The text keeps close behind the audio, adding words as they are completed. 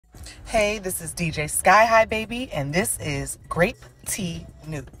Hey, this is DJ Sky High Baby, and this is Grape Tea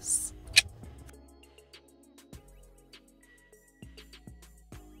News.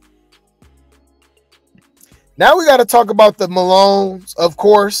 Now we got to talk about the Malones, of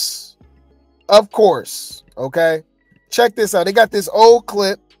course. Okay, check this out. They got this old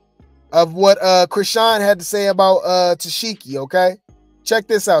clip of what Chrisean had to say about Tesehki. Okay, check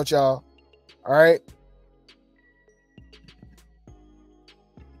this out, y'all. All right.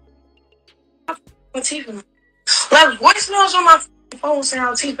 Tifa. Like voicemails on my phone saying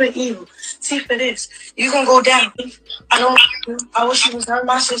how Tifa evil. Tifa this. You gonna go down. I wish you was not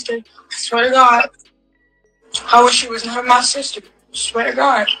my sister. I swear to God. I wish you was not my sister. I swear to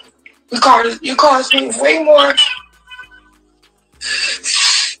God. You caused me way more.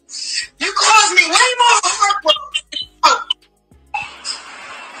 You caused me way more heartbreak.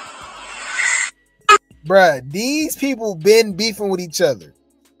 Bruh, these people been beefing with each other.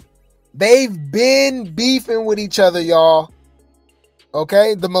 They've been beefing with each other, y'all.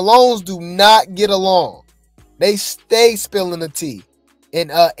 Okay? The Malones do not get along. They stay spilling the tea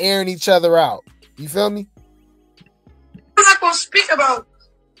and airing each other out. You feel me? I'm not gonna speak about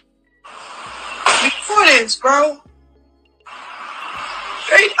before this, bro.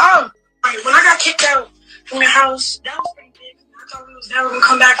 Straight up. Right, when I got kicked out from the house, that was pretty big. I thought we was never gonna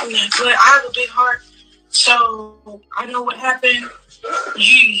come back from that. But I have a big heart, so I know what happened.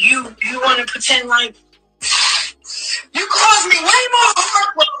 You want to pretend like you caused me way more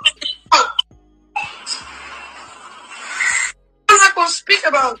heartbreak. I'm not gonna speak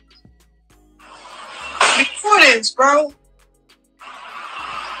about before this, bro.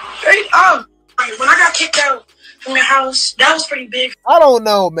 Straight up. Right, when I got kicked out from the house, that was pretty big. I don't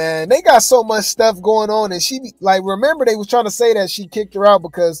know, man. They got so much stuff going on, and she like remember they was trying to say that she kicked her out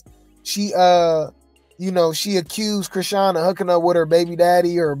because she she accused Chrisean of hooking up with her baby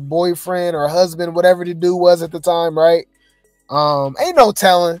daddy or boyfriend or husband, whatever the dude was at the time, right? Ain't no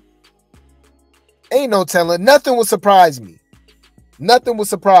telling. Nothing would surprise me.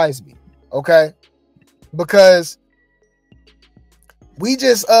 Okay? Because we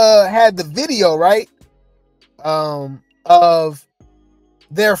just had the video, right? Of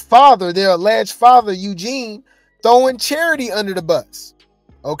their father, their alleged father, Eugene, throwing Charity under the bus.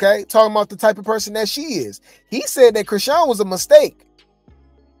 Okay, talking about the type of person that she is. He said that Chrisean was a mistake.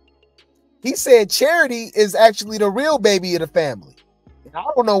 He said Charity is actually the real baby of the family. I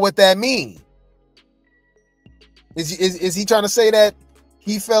don't know what that means. Is he trying to say that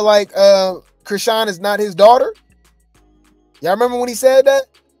he felt like Chrisean is not his daughter? Y'all remember when he said that?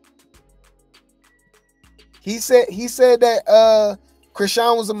 He said that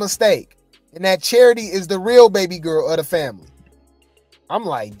Chrisean was a mistake and that Charity is the real baby girl of the family. I'm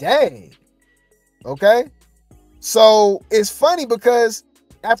like, dang. Okay. So it's funny because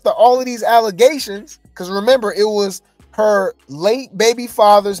after all of these allegations, because remember, it was her late baby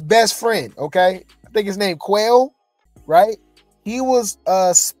father's best friend. Okay. I think his name Quail, right? He was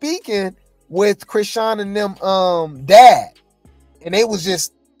speaking with Chrisean and them dad. And they was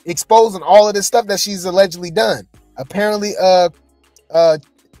just exposing all of this stuff that she's allegedly done. Apparently,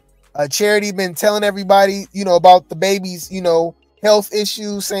 Charity been telling everybody, about the baby's, health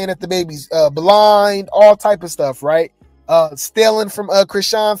issues, saying that the baby's blind, all type of stuff, right? Stealing from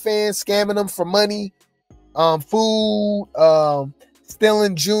Chrisean fans, scamming them for money, food,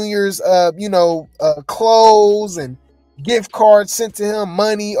 stealing Junior's, clothes and gift cards sent to him,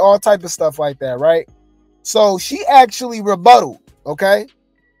 money, all type of stuff like that, right? So she actually rebutted, okay?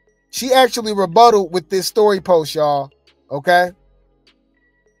 She actually rebutted with this story post, y'all, okay?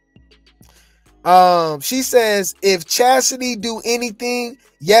 She says, if Chastity do anything,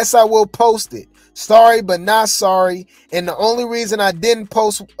 yes, I will post it. Sorry, but not sorry. And the only reason I didn't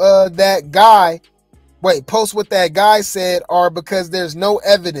post post what that guy said are because there's no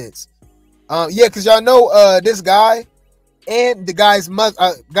evidence. Yeah, because y'all know this guy and the guy's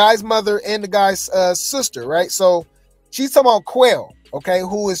mother and the guy's sister, right? So she's talking about Quail, okay,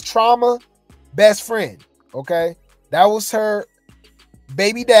 who is Trauma best friend, okay? That was her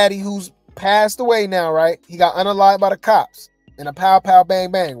baby daddy who's passed away now, right? He got unalived by the cops in a pow pow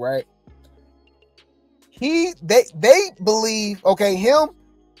bang bang, right? They believe, okay,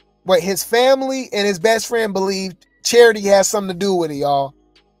 his family and his best friend believed Charity has something to do with it, y'all.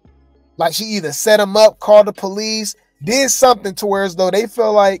 Like she either set him up, called the police, did something to where as though they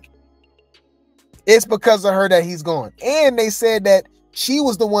feel like it's because of her that he's gone. And they said that she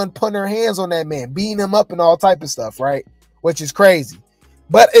was the one putting her hands on that man, beating him up and all type of stuff, right? Which is crazy.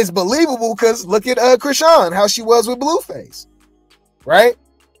 But it's believable because look at Chrisean, how she was with Blueface, right?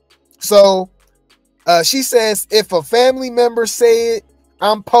 So she says, if a family member say it,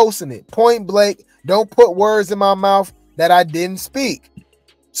 I'm posting it. Point blank. Don't put words in my mouth that I didn't speak.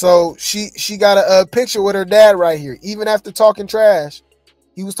 So she got a picture with her dad right here. Even after talking trash,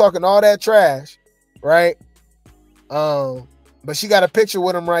 he was talking all that trash, right? But she got a picture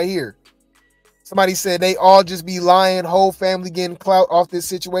with him right here. Somebody said they all just be lying. Whole family getting clout off this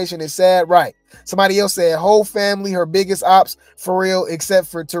situation is sad, right? Somebody else said whole family her biggest ops for real, except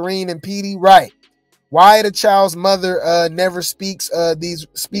for Terine and Petey, right? Why the child's mother never speaks on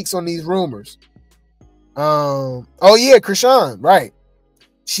these rumors? Oh yeah, Chrisean, right?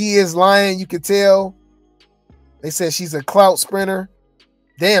 She is lying. You could tell. They said she's a clout sprinter.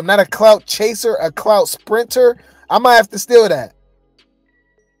 Damn, not a clout chaser, a clout sprinter. I might have to steal that.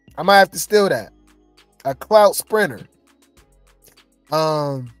 A clout sprinter.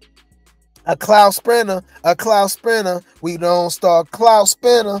 A clout sprinter. We don't start clout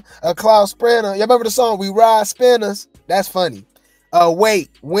spinner. A clout sprinter. Y'all remember the song We Ride Spinners? That's funny. Wait,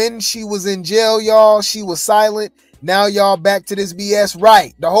 when she was in jail, y'all, she was silent. Now y'all back to this BS,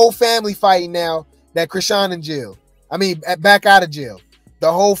 right? The whole family fighting now that Chrisean in jail. I mean, back out of jail.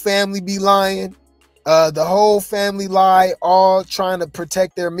 The whole family be lying. The whole family lie, all trying to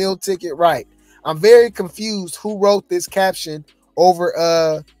protect their meal ticket, right? I'm very confused who wrote this caption over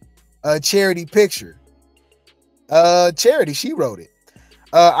a Charity picture. Charity, she wrote it.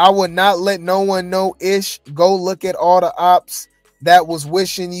 I would not let no one know ish. Go look at all the ops that was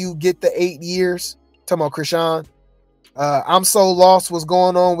wishing you get the 8 years. Talking about Chrisean. I'm so lost what's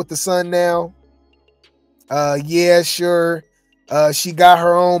going on with the son now. Yeah, sure. She got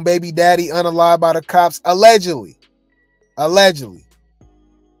her own baby daddy unalive by the cops. Allegedly.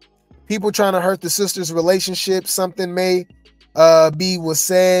 People trying to hurt the sister's relationship. Something may was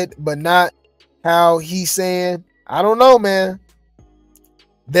said, but not how he's saying. I don't know, man.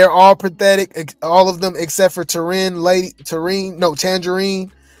 They're all pathetic, all of them except for Tangerine lady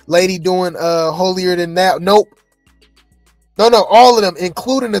doing holier than that. Nope. No, all of them,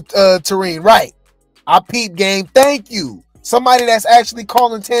 including the Terine, right? I peep game. Thank you. Somebody that's actually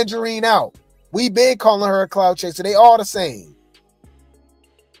calling Tangerine out. We been calling her a cloud chaser. They all the same.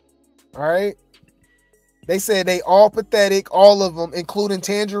 All right. They said they all pathetic, all of them, including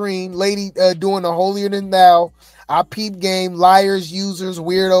Tangerine lady doing the holier than thou. I peep game, liars, users,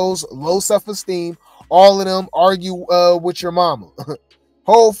 weirdos, low self-esteem. All of them argue with your mama.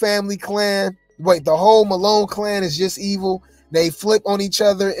 Whole family clan. Wait, the whole Malone clan is just evil. They flip on each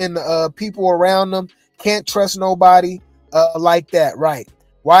other and people around them. Can't trust nobody like that, right?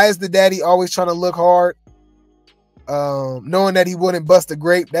 Why is the daddy always trying to look hard? Knowing that he wouldn't bust a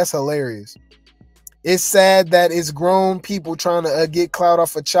grape. That's hilarious. It's sad that it's grown people trying to get clout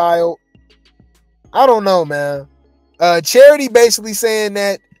off a child. I don't know, man. Charity basically saying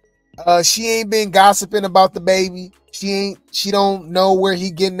that she ain't been gossiping about the baby. She don't know where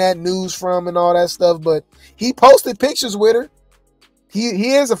he getting that news from and all that stuff, but he posted pictures with her.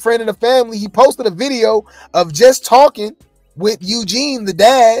 He is a friend of the family. He posted a video of just talking with Eugene, the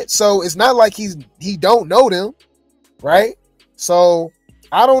dad. So it's not like he don't know them, right? So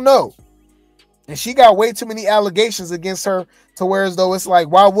I don't know. And she got way too many allegations against her to where as though it's like,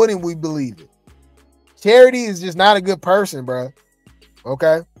 why wouldn't we believe it? Charity is just not a good person, bro.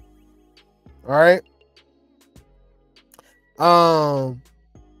 Okay. All right.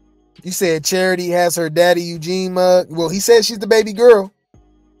 You said Charity has her daddy Eugene mug. Well, he said she's the baby girl.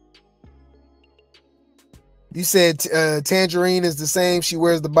 You said Tangerine is the same. She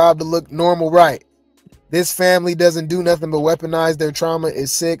wears the bob to look normal, right? This family doesn't do nothing but weaponize their trauma.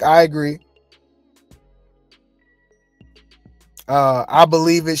 It's sick. I agree. I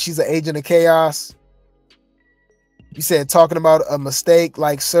believe it. She's an agent of chaos. You said talking about a mistake,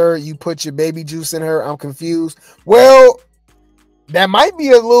 like, sir, you put your baby juice in her. I'm confused. Well, that might be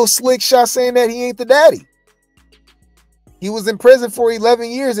a little slick shot saying that he ain't the daddy. He was in prison for 11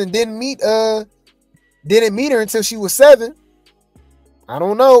 years and didn't meet her until she was 7. I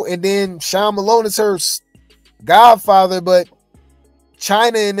don't know. And then Sean Malone is her godfather, but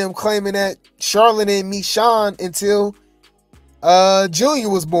China and them claiming that Charlotte didn't meet Sean until Junior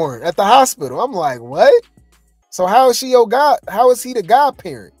was born at the hospital. I'm like, what? So how is she your god? How is he the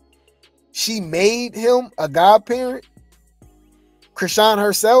godparent? She made him a godparent? Chrisean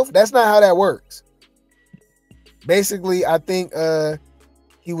herself? That's not how that works. Basically, I think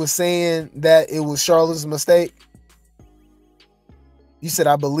he was saying that it was Charlotte's mistake. You said,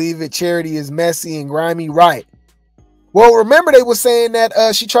 I believe it. Charity is messy and grimy. Right. Well, remember they were saying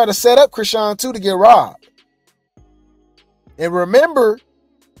that she tried to set up Chrisean too to get robbed. And remember,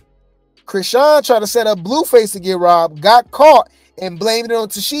 Chrisean tried to set up Blueface to get robbed, got caught, and blamed it on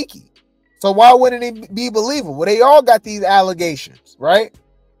Tesehki. So why wouldn't it be believable? Well, they all got these allegations, right?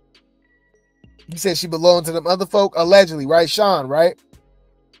 You said she belonged to them other folk, allegedly, right, Sean, right?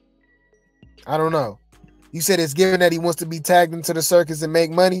 I don't know. You said it's given that he wants to be tagged into the circus and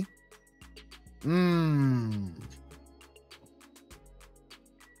make money? The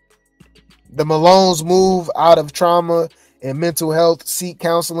Malones move out of trauma and mental health, seek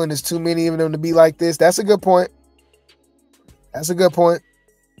counseling. There's too many of them to be like this. That's a good point. That's a good point.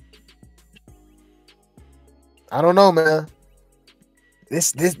 I don't know, man.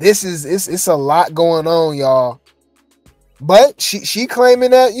 This is it's a lot going on, y'all. But she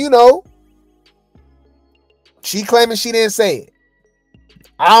claiming that, you know, she claiming she didn't say it.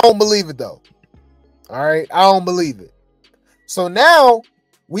 I don't believe it though. All right, I don't believe it. So now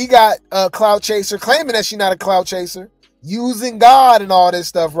we got a clout chaser claiming that she's not a clout chaser, using God and all this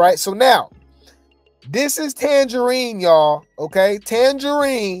stuff, right? So now, this is Tangerine, y'all, okay?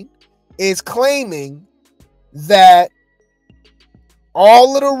 Tangerine is claiming that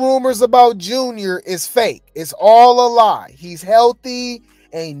all of the rumors about Junior is fake. It's all a lie. He's healthy.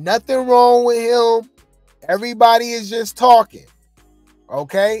 Ain't nothing wrong with him. Everybody is just talking,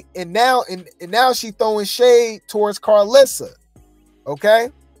 okay? And now she throwing shade towards Karlissa, okay?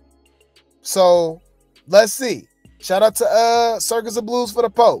 So let's see. Shout out to Circus of Blues for the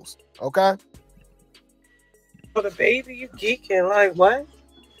post, okay? For the baby, you geeking like what?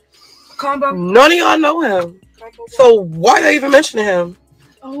 Combo. None of y'all know him. Combo. So why are you even mentioning him?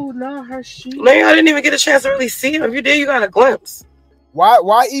 Oh no, her sheet. No, y'all didn't even get a chance to really see him. If you did, you got a glimpse.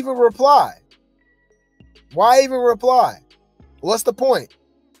 Why even reply? Why even reply? What's the point?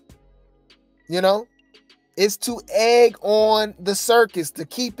 You know? It's to egg on the circus, to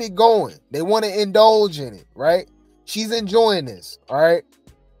keep it going. They want to indulge in it, right? She's enjoying this, all right?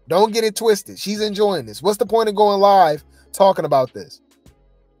 Don't get it twisted. She's enjoying this. What's the point of going live talking about this,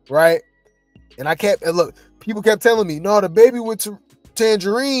 right? And look, people kept telling me, no, the baby went to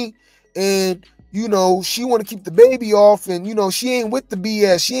Tangerine and, you know, she want to keep the baby off and, you know, she ain't with the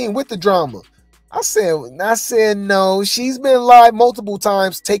BS. She ain't with the drama. I said no. She's been live multiple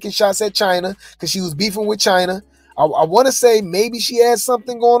times taking shots at China because she was beefing with China. I want to say maybe she had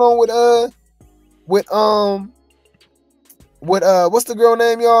something going on with what's the girl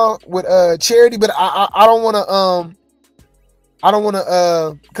name, y'all? With Charity, but I don't want to I don't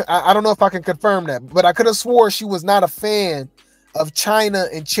know if I can confirm that, but I could have swore she was not a fan of China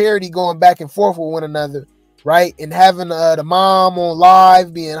and Charity going back and forth with one another, right? And having the mom on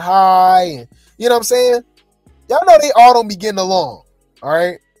live being high, and you know what I'm saying? Y'all know they all don't be getting along, all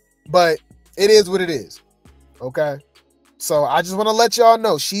right? But it is what it is, okay? So I just want to let y'all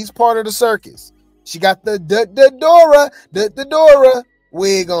know she's part of the circus. She got the Dora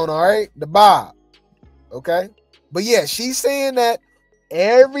wig on, all right? The bob, okay? But yeah, she's saying that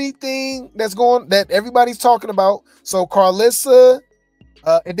everything that everybody's talking about. So Karlissa,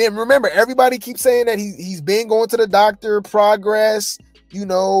 and then remember, everybody keeps saying that he's been going to the doctor, progress, you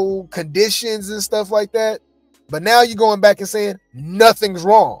know, conditions and stuff like that. But now you're going back and saying nothing's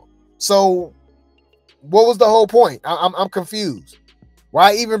wrong. So what was the whole point? I'm confused.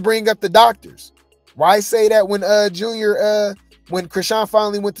 Why even bring up the doctors? Why say that when Junior, when Chrisean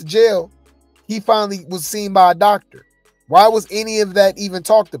finally went to jail, he finally was seen by a doctor? Why was any of that even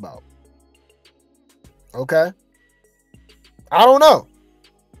talked about? Okay. I don't know.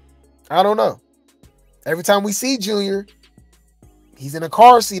 Every time we see Junior, he's in a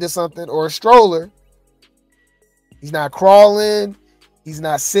car seat or something, or a stroller. He's not crawling. He's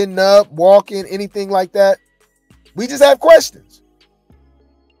not sitting up, walking, anything like that. We just have questions.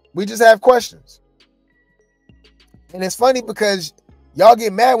 And it's funny because y'all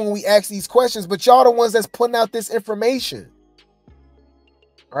get mad when we ask these questions, but y'all the ones that's putting out this information.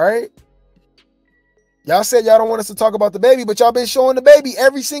 All right? Y'all said y'all don't want us to talk about the baby, but y'all been showing the baby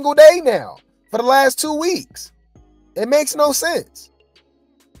every single day now for the last 2 weeks. It makes no sense.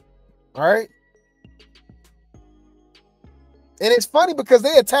 All right? And it's funny because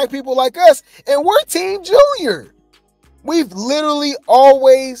they attack people like us, and we're Team Junior. We've literally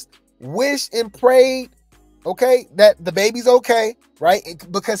always wished and prayed, okay, that the baby's okay, right?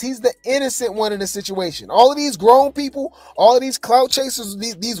 Because he's the innocent one in the situation. All of these grown people, all of these clout chasers,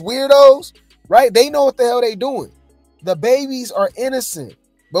 these weirdos, right? They know what the hell they doing. The babies are innocent.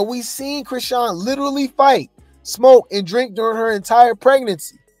 But we seen Chrisean literally fight, smoke, and drink during her entire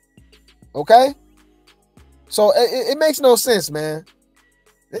pregnancy. Okay? So it makes no sense, man.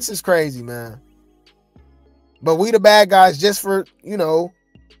 This is crazy, man. But we the bad guys just for, you know,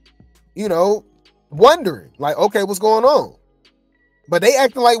 wondering, like, okay, what's going on? But they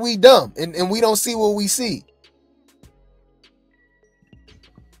acting like we dumb and we don't see what we see.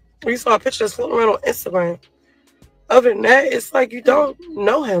 We saw a picture that's floating around on Instagram. Other than that, it's like you don't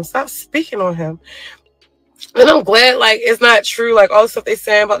know him. Stop speaking on him. And I'm glad, like, it's not true. Like, all the stuff they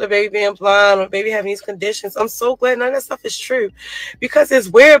saying about the baby being blind or baby having these conditions. I'm so glad none of that stuff is true. Because it's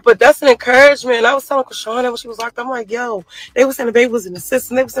weird, but that's an encouragement. And I was telling Chrisean when she was locked up, I'm like, yo, they were saying the baby was in the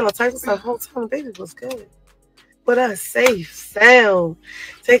system. They were saying all types of stuff. The whole time the baby was good. But us, safe, sound,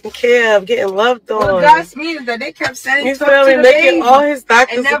 taken care of, getting loved on. Well, God's meaning that they kept saying, you feel me? Making all his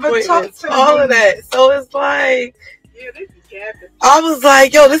doctor's appointments, all of that. So it's like, I was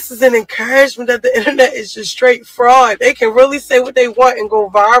like, yo, this is an encouragement that the internet is just straight fraud. They can really say what they want and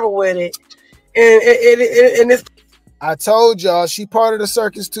go viral with it. And it's. I told y'all she part of the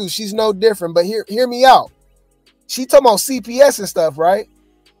circus too. She's no different. But hear me out. She talking about CPS and stuff, right?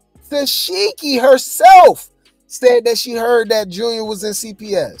 Tesehki herself said that she heard that Junior was in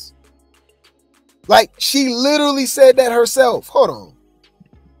CPS. Like, she literally said that herself. Hold on.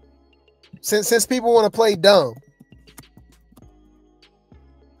 Since people want to play dumb.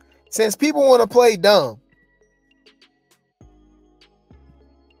 Since people want to play dumb.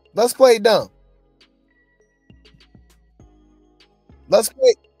 Let's play dumb. Let's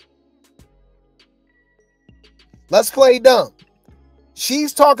play dumb.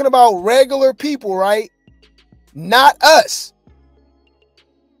 She's talking about regular people, right? Not us.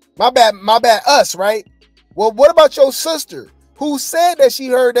 My bad, us, right? Well, what about your sister who said that she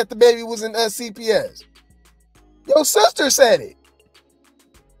heard that the baby was in CPS? Your sister said it.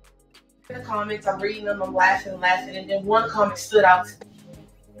 In the comments, I'm reading them, I'm laughing, and then one comment stood out to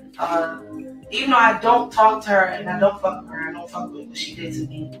me. Even though I don't talk to her and I don't fuck with her, I don't fuck with what she did to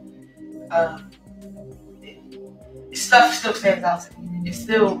me. Stuff still stands out to me. It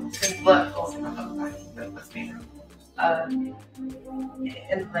still sends blood goes in my fucking body. Let's be real. And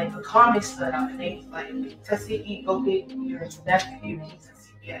like the comments stood out, and they was like, Tesehki, go get your nephew. He's a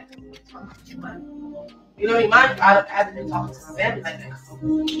CPS. You know what I mean? I haven't been talking to my family like that. I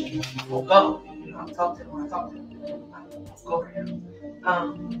won't go. You know, I'm talking to them when I talk to them. I won't go for him.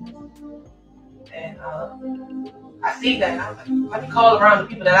 I see that, and I'm like, let me call around the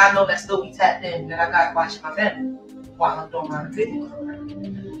people that I know that still be tapped in, that I got watching my family while I'm doing my videos.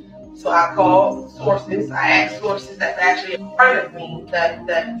 So I called sources. I asked sources that's actually in front of me that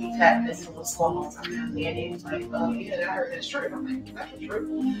be tapped into what's going on with my family, and it was like, yeah, I heard that's true. And I'm like, that's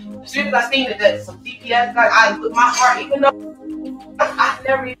true. As soon as I seen that some CPS, like, I put my heart, even though I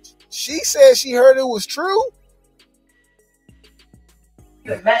never even. She said she heard it was true.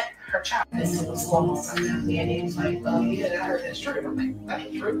 Met her child. This is what's going on with my family, and it was like, yeah, I heard that's true. And I'm like,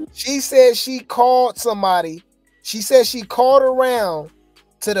 that's true. She said she called somebody. She said she called around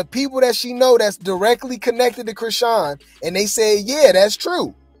to the people that she know that's directly connected to Chrisean, and they said, yeah, that's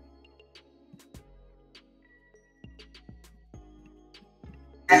true.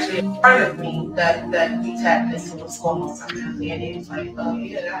 Actually in front of me that we tapped into what's going on with my family, and it was like,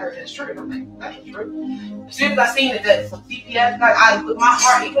 yeah, I heard that's true. And I'm like, that's true. As soon as I seen that some CPS, like, I put my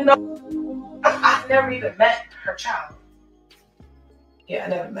heart, even though I never even met her child. Yeah, I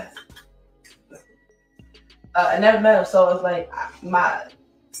never met him. I never met him, so it's like my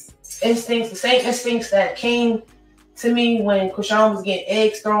instincts, the same instincts that came to me when Chrisean was getting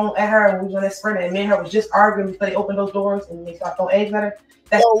eggs thrown at her and we was on that sprint, and me and her was just arguing before they opened those doors and they started throwing eggs at her.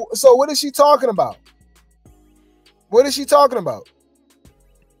 So what is she talking about? What is she talking about?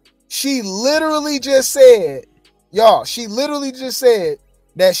 She literally just said, y'all, she literally just said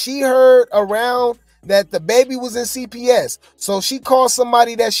that she heard around that the baby was in CPS. So she called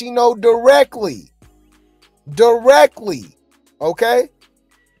somebody that she know directly, okay?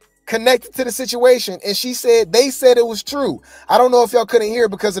 Connected to the situation, and she said they said it was true. I don't know if y'all couldn't hear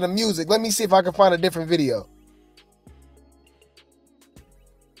because of the music. Let me see if I can find a different video.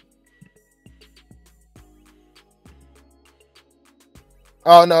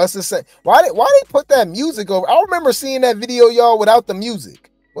 Oh no, it's the same. Why they put that music over? I remember seeing that video, y'all, without the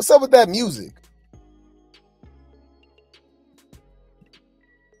music. What's up with that music?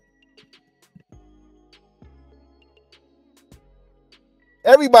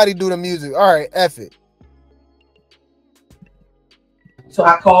 Everybody do the music. All right, F it. So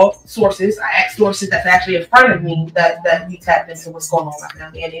I called sources. I asked sources that's actually in front of me that we tapped into what's going on with my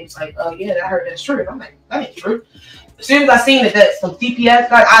family, and it was like, yeah, I heard that's true. And I'm like, that ain't true. As soon as I seen that some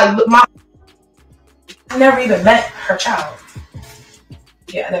CPS, like, I never even met her child.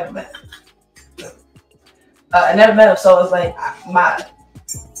 Yeah, I never met him. I never met him, so it's like my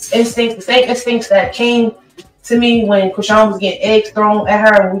instincts, the same instincts that came to me when Chrisean was getting eggs thrown at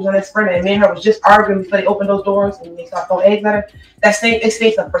her and we was on that sprint, and me and her was just arguing before they opened those doors and they started throwing eggs at her. That same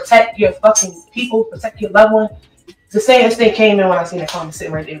instinct to protect your fucking people, protect your loved one, The same instinct came in when I seen that comment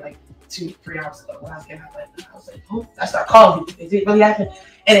sitting right there like 2-3 hours ago. When I was getting out, I was like, oh, I started calling people. Is it really happening?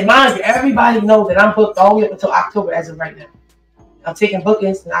 And in mind you, everybody knows that I'm booked all the way up until October as of right now. I'm taking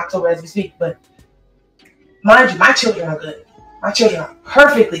bookings in October as we speak, but mind you, my children are good. My children are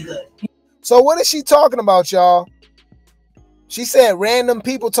perfectly good. So what is she talking about, y'all? She said random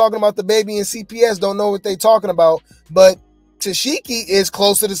people talking about the baby in CPS don't know what they talking about, but Tesehki is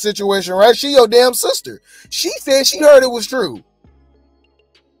close to the situation, right? She your damn sister. She said she heard it was true.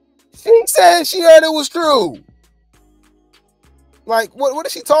 She said she heard it was true. Like, what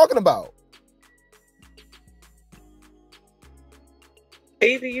is she talking about?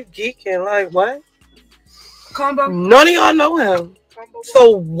 Baby, you geeking. Like, what? Combo. None of y'all know him.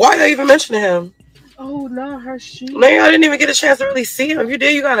 So why are you even mentioning him? Oh, no, her shoe. No, y'all didn't even get a chance to really see him. If you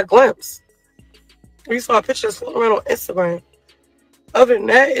did, you got a glimpse. You saw a picture floating around on Instagram. Other than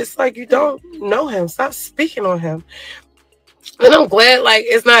that, it's like you don't know him. Stop speaking on him. And I'm glad, like,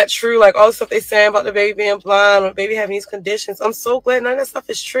 it's not true. Like, all the stuff they saying about the baby being blind or baby having these conditions. I'm so glad none of that stuff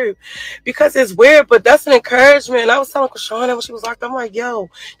is true. Because it's weird, but that's an encouragement. And I was telling Chrisean when she was locked up, I'm like, yo,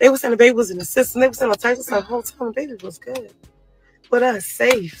 they were saying the baby was in the system. They were saying the types the whole time the baby was good. But us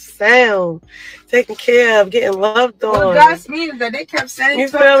safe, sound, taken care of, getting loved on. What God's means that they kept saying, you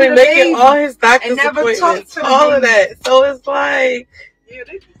feel me, making all his doctor's appointments, all of that. So it's like, yeah,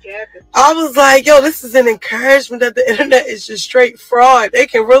 they I was like, yo, this is an encouragement that the internet is just straight fraud. They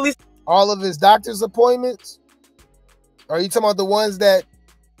can really all of his doctor's appointments. Are you talking about the ones that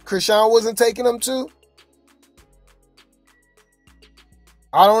Chrisean wasn't taking him to?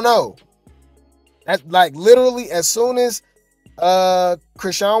 I don't know. That, like, literally as soon as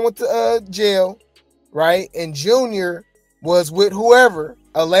Chrisean went to jail, right, and Junior was with whoever,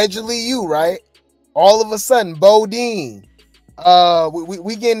 allegedly you, right, all of a sudden Bodine,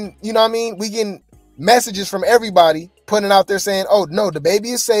 we getting, you know what I mean, we getting messages from everybody putting out there saying, oh no, the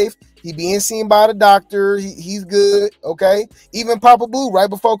baby is safe, he being seen by the doctor, he's good, okay. Even Papa Blue right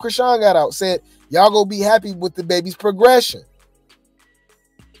before Chrisean got out said y'all go be happy with the baby's progression,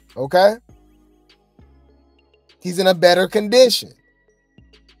 okay. He's in a better condition.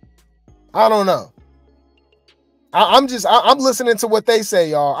 I don't know. I'm listening to what they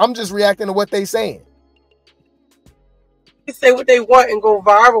say, y'all. I'm just reacting to what they saying. They say what they want and go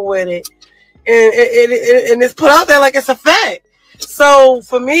viral with it. And it's put out there like it's a fact. So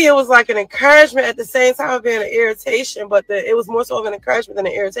for me, it was like an encouragement at the same time of being an irritation, but it was more so of an encouragement than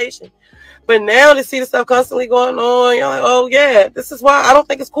an irritation. But now to see the stuff constantly going on, you're like, oh yeah, this is why I don't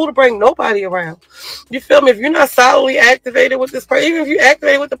think it's cool to bring nobody around. You feel me? If you're not solidly activated with this person, even if you're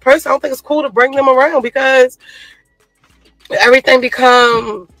activated with the person, I don't think it's cool to bring them around because everything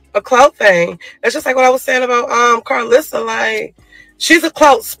become a clout thing. It's just like what I was saying about Karlissa, like she's a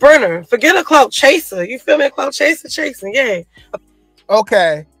clout sprinter. Forget a clout chaser. You feel me? A clout chaser chasing, yeah.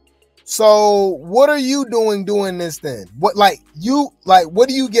 Okay. So what are you doing this then? What what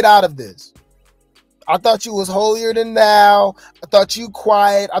do you get out of this? I thought you was holier than thou. I thought you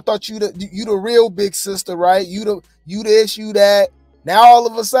quiet. I thought you the real big sister, right? You this, you that. Now all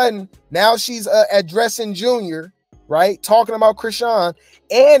of a sudden, now she's addressing Junior, right? Talking about Chrisean,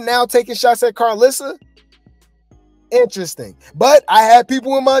 and now taking shots at Karlissa. Interesting. But I had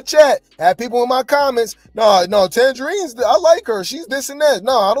people in my chat, had people in my comments. No, Tangerine's, I like her. She's this and that.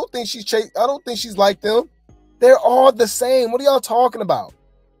 No, I don't think she's like them. They're all the same. What are y'all talking about?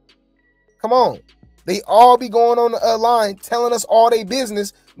 Come on. They all be going on the line telling us all their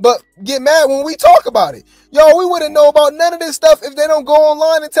business, but get mad when we talk about it. Yo, we wouldn't know about none of this stuff if they don't go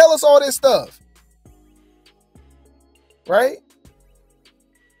online and tell us all this stuff. Right?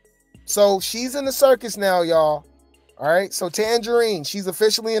 So she's in the circus now, y'all. All right, so Tangerine, she's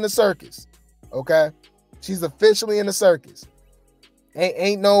officially in the circus. Okay, she's officially in the circus.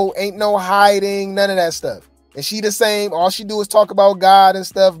 Ain't no hiding, none of that stuff. And she the same. All she do is talk about God and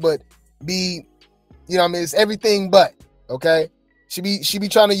stuff, but be, you know what I mean, it's everything but. Okay, she be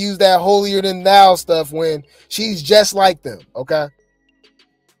trying to use that holier than thou stuff when she's just like them. Okay,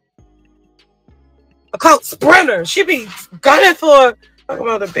 a cult sprinter. She be gunning for talking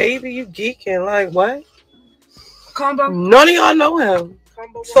about the baby. You geeking like what? Combo. None of y'all know him.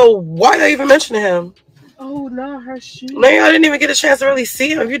 So why are they even mentioning him? Oh no, her shoe. No, y'all didn't even get a chance to really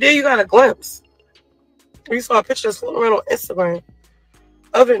see him. If you did, you got a glimpse. You saw a picture floating around on Instagram.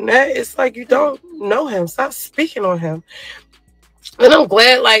 Other than that, it's like you don't know him. Stop speaking on him. And I'm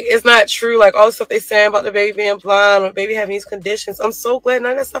glad, like, it's not true. Like, all the stuff they saying about the baby being blind or baby having these conditions. I'm so glad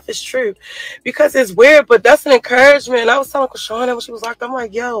none of that stuff is true. Because it's weird, but that's an encouragement. And I was telling Chrisean when she was locked up, I'm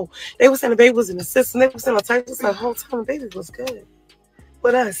like, yo, they were saying the baby was in the system. They were saying the types the whole time the baby was good.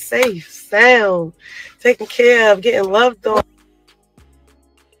 with us, safe, sound, taken care of, getting loved on.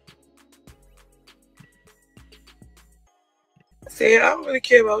 See, I don't really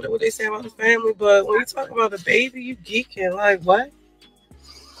care about what they say about the family, but when you talk about the baby, you geeking. Like, what?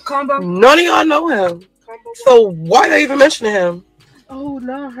 Combo. None of y'all know him. So why they even mentioning him? Oh,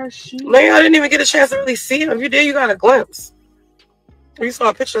 no, her shoe. Man, y'all didn't even get a chance to really see him. If you did, you got a glimpse. You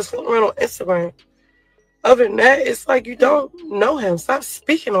saw pictures floating around on Instagram. Other than that, it's like you don't know him. Stop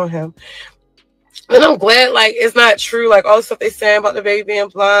speaking on him. And I'm glad, like, it's not true. Like, all the stuff they saying about the baby being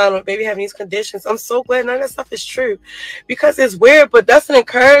blind or the baby having these conditions. I'm so glad none of that stuff is true. Because it's weird, but that's an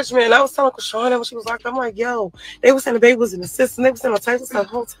encouragement. And I was telling Chrisean when she was like, I'm like, yo, they were saying the baby was in the system. They were saying all types of stuff. The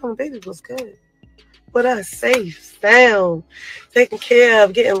whole time the baby was good. With us, safe, sound, taken care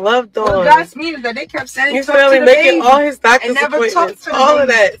of, getting loved on. What God's meaning that they kept saying, you feel me? Making all his doctor's appointments, all of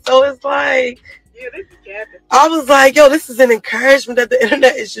that. So it's like, yeah, they be capping. I was like, yo, this is an encouragement that the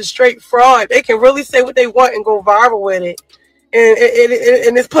internet is just straight fraud. They can really say what they want and go viral with it.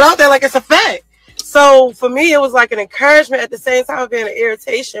 And it's put out there like it's a fact. So for me, it was like an encouragement at the same time being an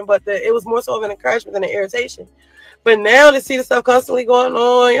irritation, but it was more so of an encouragement than an irritation. But now to see the stuff constantly going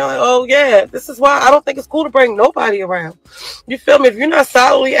on, you're like, oh yeah, this is why I don't think it's cool to bring nobody around. You feel me? If you're not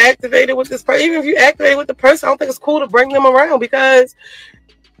solidly activated with this person, even if you activate with the person, I don't think it's cool to bring them around because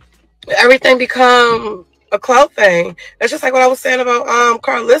everything become a clout thing. That's just like what I was saying about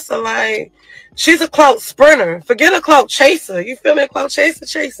Karlissa. Like, she's a clout sprinter. Forget a clout chaser. You feel me? A clout chaser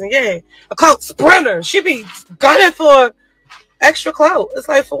chasing, yeah. A clout sprinter. She be gunning for extra clout. It's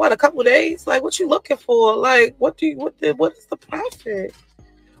like, for what, a couple of days? Like, what you looking for? Like, what is the profit?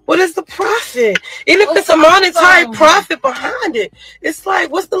 What is the profit? Even if it's a monetary profit behind it, it's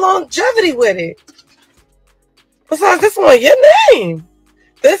like, what's the longevity with it? Besides this one, your name.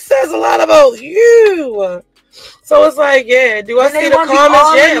 This says a lot about you. So it's like, yeah, do I see the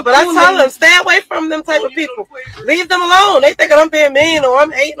comments? Yeah, but I tell them, stay away from them type of people. Leave them alone. They think I'm being mean or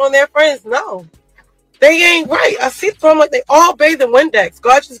I'm hating on their friends. No. They ain't right. I see them like they all bathe in Windex.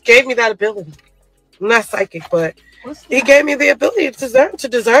 God just gave me that ability. I'm not psychic, but he gave me the ability to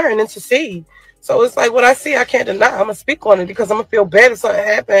discern and to see. So it's like what I see, I can't deny. I'm going to speak on it because I'm going to feel bad if something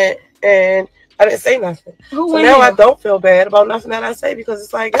happened and I didn't say nothing. So now I don't feel bad about nothing that I say because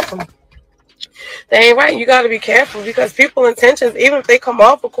it's like, yeah, they ain't right. You got to be careful because people's intentions, even if they come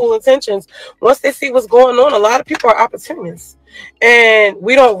off with cool intentions, once they see what's going on, a lot of people are opportunists. And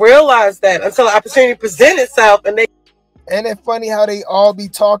we don't realize that until the opportunity presents itself. And it's funny how they all be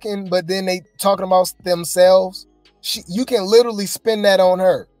talking, but then they talking about themselves. You can literally spin that on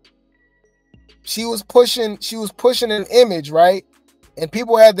her. She was pushing an image, right? And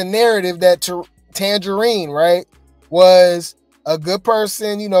people had the narrative that Tangerine, right, was a good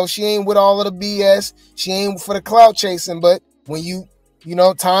person. You know, she ain't with all of the BS. She ain't for the clout chasing. But when you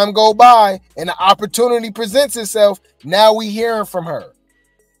know, time go by and the opportunity presents itself, now we hearing from her.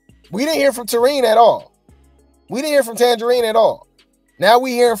 We didn't hear from Terine at all. We didn't hear from Tangerine at all. Now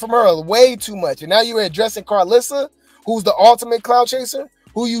we hearing from her way too much. And now you're addressing Karlissa, who's the ultimate clout chaser,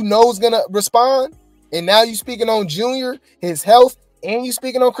 who you know is going to respond. And now you speaking on Junior, his health, and you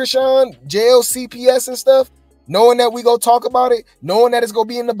speaking on Chrisean, jail, CPS and stuff, knowing that we go talk about it, knowing that it's going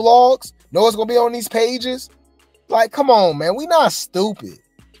to be in the blogs, knowing it's going to be on these pages. Like, come on, man. We not stupid.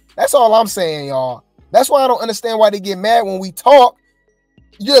 That's all I'm saying, y'all. That's why I don't understand why they get mad when we talk.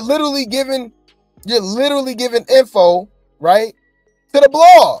 You're literally giving info, right, to the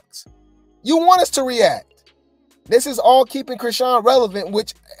blogs. You want us to react. This is all keeping Chrisean relevant,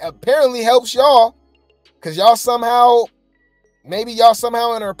 which apparently helps y'all, because y'all somehow, maybe y'all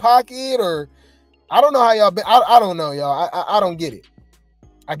somehow in her pocket, or I don't know how y'all been. I don't know, y'all. I don't get it.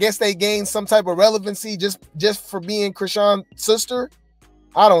 I guess they gained some type of relevancy just for being Chrisean's sister.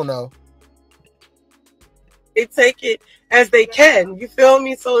 I don't know. They take it as they can. You feel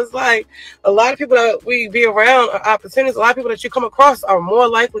me? So it's like a lot of people that we be around are opportunists. A lot of people that you come across are more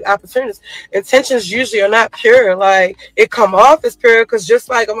likely opportunists. Intentions usually are not pure. Like, it come off as pure because just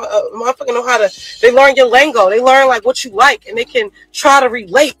like a motherfucker know how to, they learn your lingo. They learn like what you like and they can try to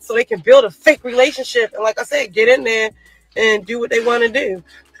relate so they can build a fake relationship. And like I said, get in there and do what they want to do.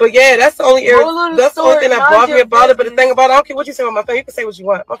 But yeah, that's the only that's the only thing that bothers me about it. But the thing about it, I don't care what you say about my family. You can say what you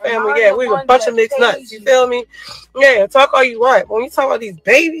want. My family, yeah, we a bunch of mixed nuts. You feel me? Yeah, talk all you want. But when you talk about these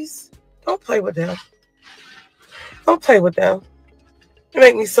babies, don't play with them. Don't play with them. It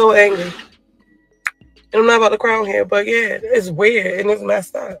make me so angry. And I'm not about to cry on here, but yeah, it's weird and it's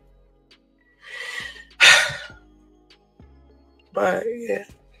messed up. But yeah,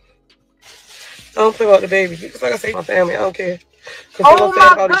 I don't play about the baby. Just like I say, my family, I don't care. Oh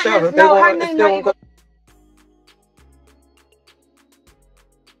my goodness, no, her name not even.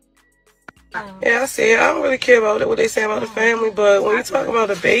 Yeah, I see it. I don't really care about what they say about the family, but when you talk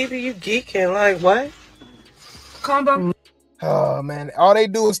about a baby, you geeking. Like, what? Combo. Oh man, all they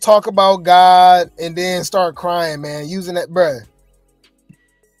do is talk about God and then start crying, man. Using that, bruh.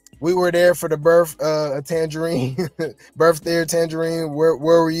 We were there for the birth of Tangerine, birth there, Tangerine. Where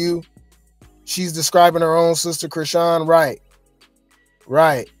were you? She's describing her own sister, Chrisean.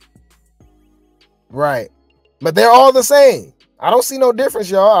 Right. But they're all the same. I don't see no difference,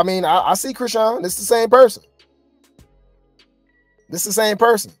 y'all. I mean, I see Chrisean. It's the same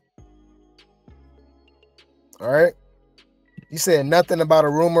person. All right. You said nothing about a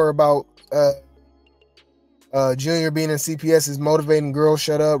rumor about Junior being in CPS is motivating girls.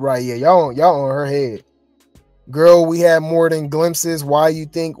 Shut up. Right. Yeah. Y'all on her head. Girl, we had more than glimpses. Why you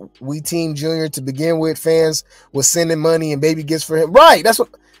think we team Junior to begin with? Fans was sending money and baby gifts for him. Right. That's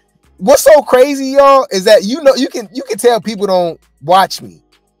what's so crazy, y'all, is that you can tell people don't watch me.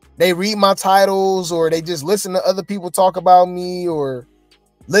 They read my titles or they just listen to other people talk about me or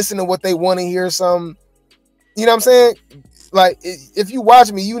listen to what they want to hear. Some, you know what I'm saying? Like, if you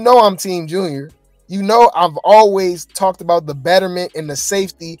watch me, you know I'm Team Junior. You know I've always talked about the betterment and the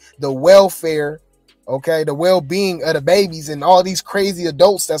safety, the welfare, okay, the well-being of the babies and all these crazy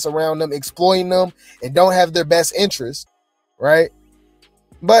adults that's around them, exploiting them and don't have their best interest, right?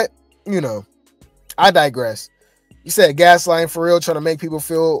 But, you know, I digress. You said gaslighting for real, trying to make people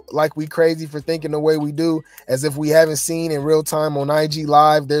feel like we crazy for thinking the way we do, as if we haven't seen in real time on IG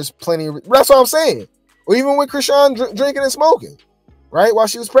Live. There's plenty of... That's what I'm saying. Or even with Chrisean drinking and smoking, right? While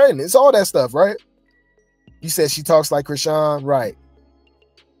she was pregnant. It's all that stuff, right? You said she talks like Chrisean, right?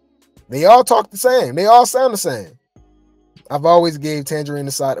 They all talk the same. They all sound the same. I've always gave Tangerine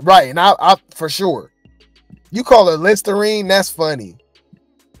the side. Right, and I for sure. You call her Listerine, that's funny.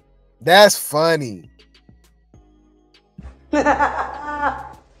 That's funny.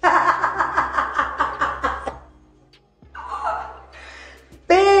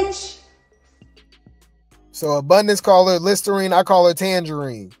 Bitch. So Abundance call her Listerine, I call her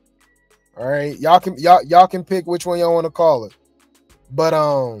Tangerine. All right, y'all can pick which one y'all want to call her. But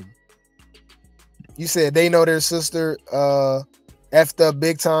you said they know their sister effed up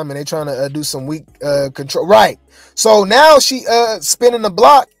big time and they trying to do some weak control. Right. So now she spinning the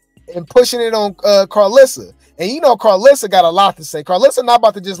block and pushing it on Karlissa. And you know Karlissa got a lot to say. Karlissa not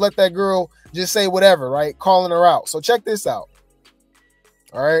about to just let that girl just say whatever, right? Calling her out. So check this out.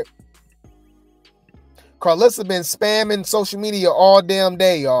 All right. Karlissa been spamming social media all damn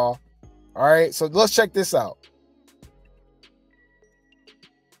day, y'all. All right. So let's check this out.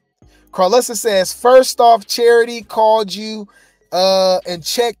 Karlissa says, first off, Charity called you and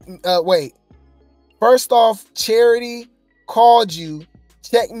checked. Wait. First off, Charity called you,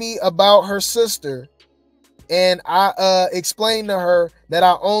 checked me about her sister. And I explained to her that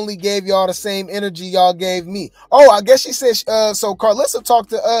I only gave y'all the same energy y'all gave me. Oh, I guess she said, so Karlissa talked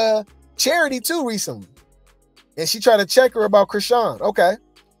to Charity too recently. And she tried to check her about Chrisean. Okay.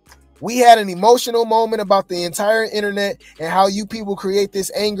 We had an emotional moment about the entire internet and how you people create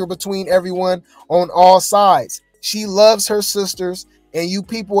this anger between everyone on all sides. She loves her sisters and you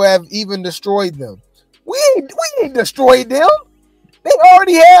people have even destroyed them. We ain't destroyed them. They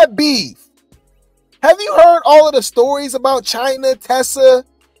already had beef. Have you heard all of the stories about China, Tessa,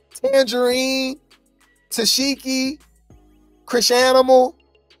 Tangerine, Tesehki, Chrisanimal?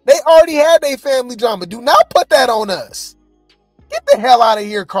 They already had their family drama. Do not put that on us. Get the hell out of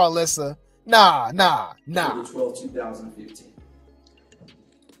here, Karlissa. Nah. 12/2015.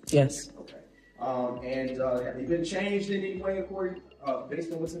 Yes. Okay. And have they been changed in any way according,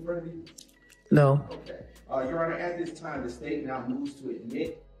 based on what's in front of you? No. Okay. Your Honor, at this time, the state now moves to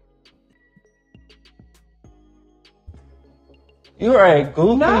admit. You are a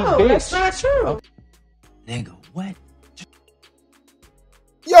goofy No, bitch. that's not true. Nigga, what?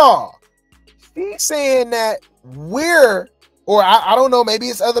 Y'all, she's saying that we're, or I don't know, maybe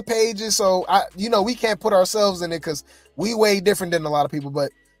it's other pages. So we can't put ourselves in it because we way different than a lot of people.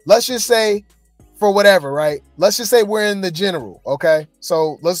 But let's just say, for whatever, right? Let's just say we're in the general, okay?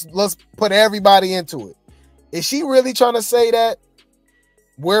 So let's put everybody into it. Is she really trying to say that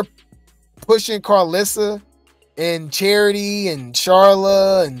we're pushing Karlissa and Charity and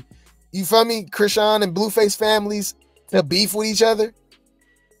Charla and, you feel me, Chrisean and Blueface families to beef with each other?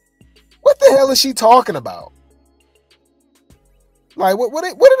 What the hell is she talking about? Like, what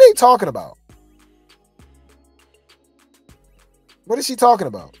are they talking about? What is she talking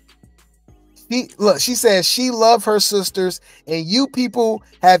about? She says she loves her sisters and you people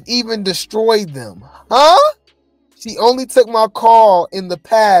have even destroyed them. Huh? She only took my call in the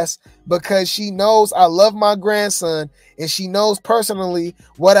past because she knows I love my grandson and she knows personally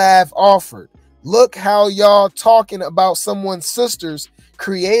what I have offered. Look how y'all talking about someone's sisters,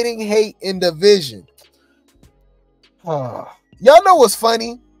 creating hate and division. Y'all know what's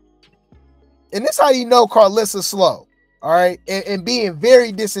funny? And this how you know Karlissa slow, all right? And being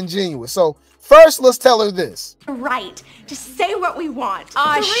very disingenuous. So first, let's tell her this. Right. Just say what we want.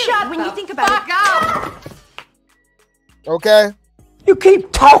 Shut when you think about it. up. Okay? You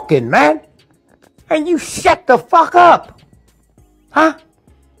keep talking, man. And you shut the fuck up. Huh?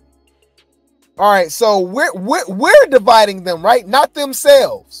 All right, so we're dividing them, right? Not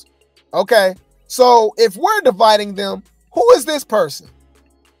themselves. Okay? So if we're dividing them, who is this person?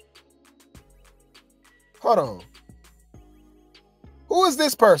 Hold on. Who is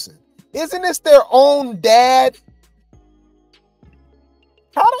this person? Isn't this their own dad?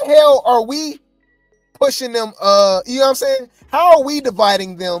 How the hell are we pushing them? You know what I'm saying? How are we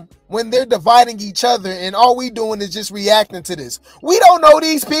dividing them when they're dividing each other and all we doing is just reacting to this? We don't know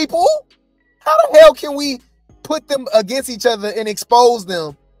these people. How the hell can we put them against each other and expose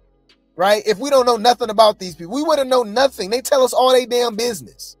them, right? If we don't know nothing about these people, we wouldn't know nothing. They tell us all their damn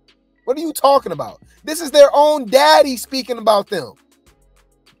business. What are you talking about? This is their own daddy speaking about them.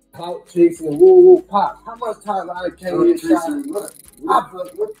 Clout chasing, woo pop. How much time I came in shot? Right.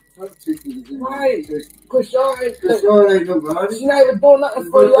 Chrisean ain't nobody. She not even doing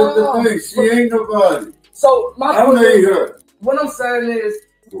nothing for y'all. She ain't nobody. So I made her. What I'm saying is,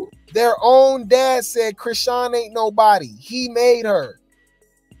 their own dad said Chrisean ain't nobody. He made her.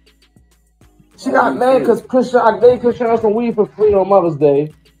 She got mad because I gave Chrisean some weed for free on Mother's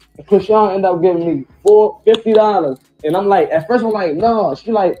Day. And Chrisean ended up giving me $50. And I'm like, at first I'm like, no.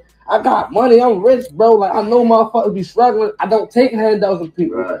 She like, I got money. I'm rich, bro. Like, I know motherfuckers be struggling. I don't take handouts from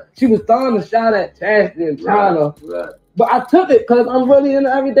people. Right. She was throwing a shot at Chastity and China. Right. But I took it because I'm really in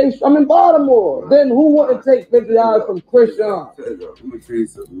the everyday. I'm in Baltimore. Right. Then who wouldn't take $50 from Chrisean? Let me tell you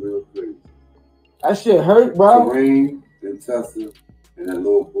something real quick. That shit hurt, bro. Terine and Tesehki and that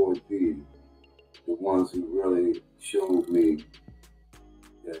little boy P, the ones who really showed me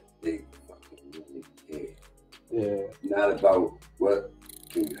that they fucking really care. Yeah. Not about what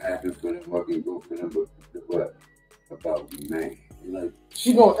can happen for them, what can go for them, but what about man. Like,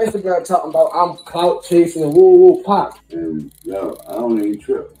 she on Instagram talking about I'm clout chasing and woo pop. And yo, I don't even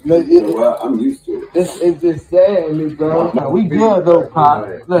trip. I'm used to it. It's just sad, me, bro. Nah, we good though, pop.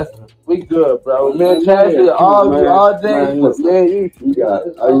 Listen, we good, bro. Man, Chastity all day. Man, you got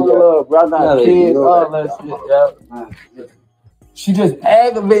all love, bro. I got kids, all that shit, yo. She just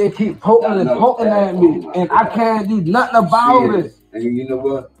aggravated, keep poking at me, and I can't do nothing about it. And you know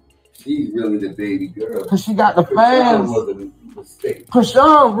what? She's really the baby girl. Cause she got the fans.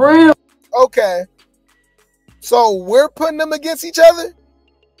 Chrisean real. Okay. So we're putting them against each other?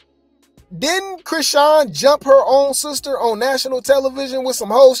 Didn't Chrisean jump her own sister on national television with some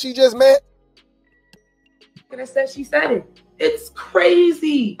hoes she just met? And I said she said it. It's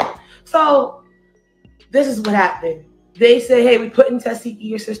crazy. So this is what happened. They said, hey, we putting Tesehki,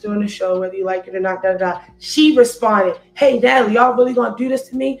 your sister, on the show, whether you like it or not, She responded, hey, Natalie, y'all really gonna do this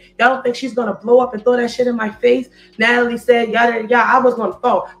to me? Y'all don't think she's gonna blow up and throw that shit in my face? Natalie said, yada, yada, I was on the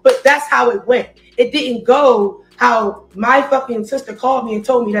phone. But that's how it went. It didn't go how my fucking sister called me and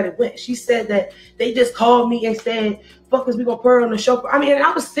told me that it went. She said that they just called me and said, fuckers, we gonna put her on the show. I mean, and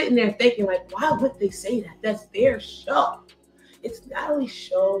I was sitting there thinking, like, why would they say that? That's their show. It's Natalie's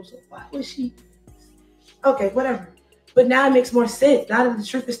show, so why would she? Okay, whatever. But now it makes more sense. Now that the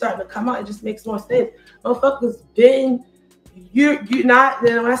truth is starting to come out, it just makes more sense. Motherfuckers been, you're not,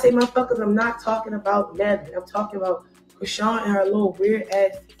 then when I say motherfuckers, I'm not talking about Natalie. I'm talking about Chrisean and her little weird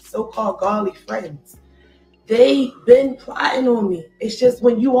ass so-called godly friends. They been plotting on me. It's just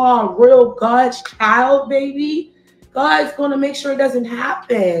when you are a real God's child, baby, God's gonna make sure it doesn't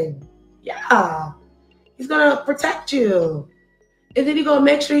happen. Yeah. He's gonna protect you. And then he's going to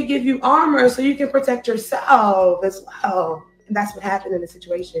make sure he give you armor so you can protect yourself as well. And that's what happened in the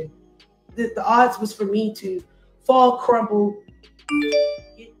situation. The odds was for me to fall, crumble,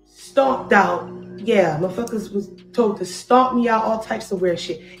 get stomped out. Yeah, motherfuckers was told to stomp me out, all types of weird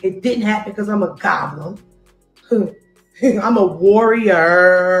shit. It didn't happen because I'm a goblin. I'm a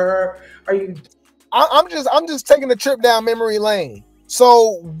warrior. Are you? I'm just taking a trip down memory lane.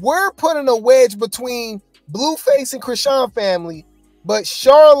 So we're putting a wedge between Blueface and Chrisean family. But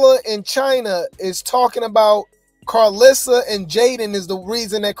Charlotte and China is talking about Karlissa and Jaden is the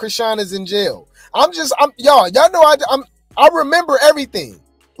reason that Chrisean is in jail. Y'all know I remember everything.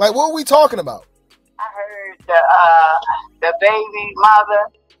 Like, what are we talking about? I heard the baby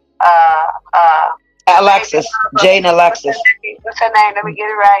mother Alexis. Jane Alexis. What's her name? Let me get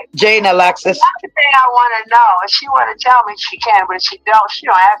it right. Jane Alexis. That's the thing I want to know. If she want to tell me, she can. But if she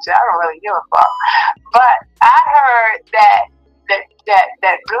don't have to. I don't really give a fuck. But I heard that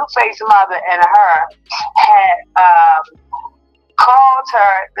Blueface mother and her had called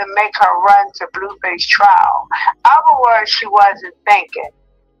her to make her run to Blueface trial. Other words, she wasn't thinking.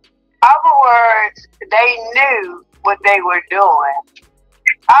 Other words, they knew what they were doing.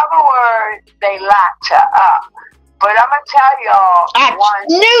 Other words, they locked her up. But I'm going to tell y'all. I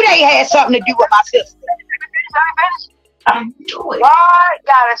knew they had something to do with my sister. God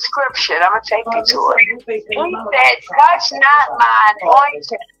got a scripture. I'm going to take you to it. He said, touch not my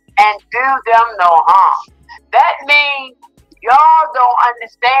anointing and do them no harm. That means y'all don't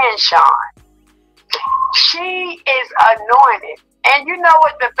understand, Sean. She is anointed. And you know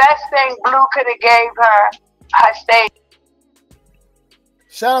what the best thing Blue could have gave her? Her stage.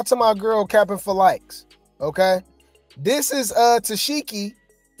 Shout out to my girl Capping for Likes. Okay. This is Tesehki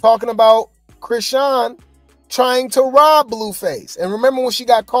talking about Chrisean trying to rob Blueface. And remember when she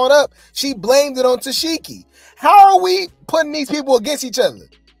got caught up, she blamed it on Tesehki. How are we putting these people against each other?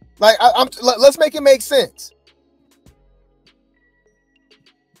 Like, let's make it make sense.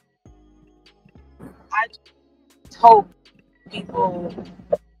 I just hope people.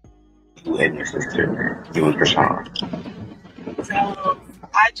 You and your sister, you and Chrisean.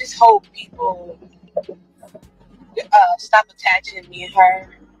 I just hope people stop attaching me and her.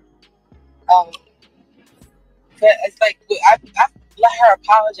 It's like I've let her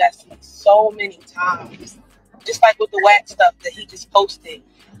apologize to me so many times. Just like with the whack stuff that he just posted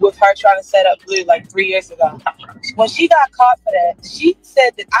with her trying to set up Blue like 3 years ago. When she got caught for that, she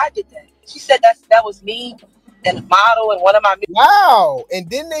said that I did that. She said that was me and the model and one of my. Wow! And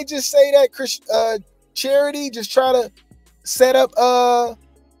didn't they just say that Charity just try to set up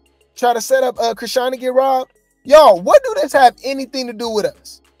Chrisean to get robbed? Y'all, what do this have anything to do with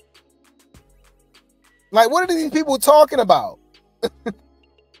us? Like, what are these people talking about?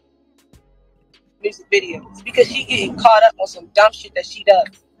 Music videos because she getting caught up on some dumb shit that she does,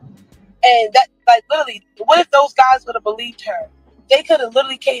 and that, like, literally, what if those guys would have believed her? They could have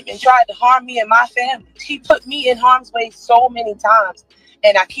literally came and tried to harm me and my family. She put me in harm's way so many times,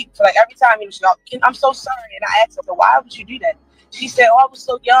 and I keep, like, every time he was like, "I'm so sorry," and I asked her, "Why would you do that?" She said, "Oh, I was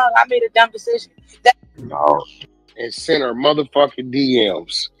so young. I made a dumb decision." No. And sent her motherfucking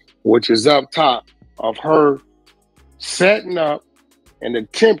DMs, which is up top of her setting up and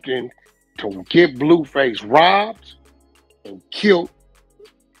attempting to get Blueface robbed and killed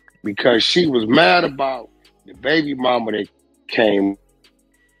because she was mad about the baby mama that came.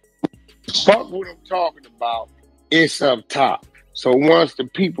 Fuck what I'm talking about. It's up top. So once the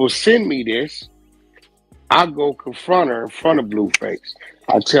people send me this, I go confront her in front of Blueface.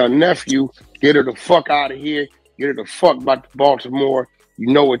 I tell nephew, get her the fuck out of here. Get her the fuck back to Baltimore.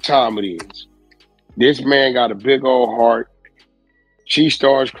 You know what time it is. This man got a big old heart. She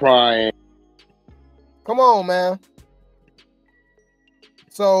starts crying. Come on, man.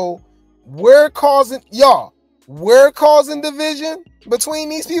 So we're causing division between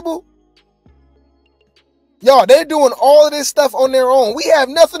these people. Y'all, they're doing all of this stuff on their own. We have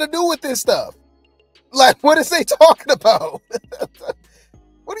nothing to do with this stuff. Like, what is they talking about?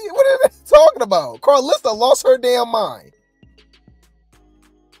 What are they talking about? Karlissa lost her damn mind.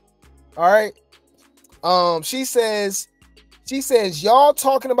 All right. She says, y'all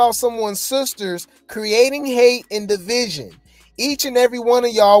talking about someone's sisters creating hate and division. Each and every one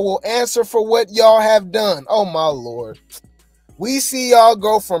of y'all will answer for what y'all have done. Oh my Lord. We see y'all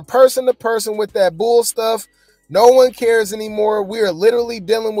go from person to person with that bull stuff. No one cares anymore. We are literally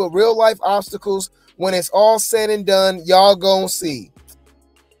dealing with real life obstacles. When it's all said and done, y'all gonna see.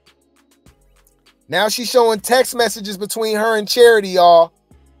 Now she's showing text messages between her and Charity, y'all.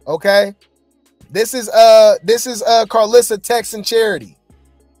 Okay. This is Karlissa texting Charity.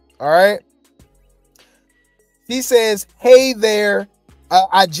 All right. He says, "Hey there.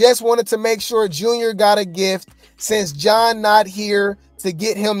 I just wanted to make sure Junior got a gift since John not here to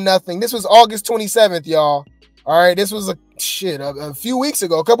get him nothing." This was August 27th, y'all. All right. This was a few weeks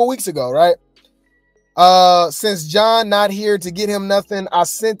ago, a couple weeks ago, right? Since John not here to get him nothing, I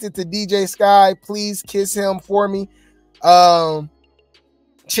sent it to DJ Sky. Please kiss him for me.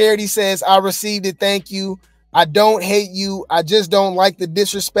 Charity says, "I received it. Thank you. I don't hate you. I just don't like the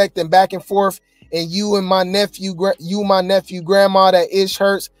disrespect and back and forth. And you and my nephew, grandma, that ish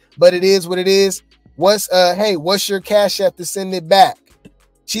hurts, but it is what it is. What's your cash app to send it back?"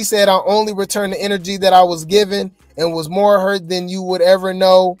 She said, "I only returned the energy that I was given and was more hurt than you would ever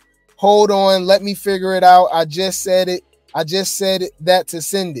know. Hold on, let me figure it out. I just said it. I just said that to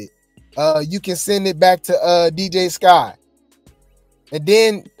send it." You can send it back to DJ Sky. And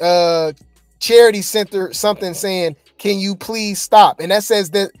then Charity sent her something saying, can you please stop? And that says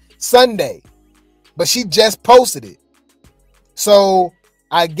that Sunday, but she just posted it. So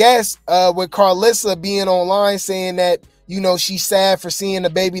I guess with Karlissa being online saying that, you know, she's sad for seeing the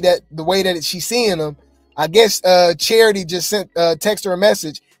baby that the way that she's seeing him, I guess Charity just sent text her a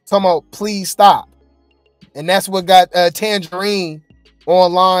message talking about please stop. And that's what got Tangerine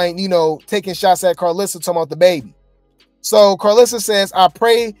online, you know, taking shots at Karlissa talking about the baby. So Karlissa says, I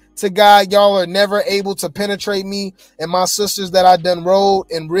pray to God y'all are never able to penetrate me and my sisters that I done rolled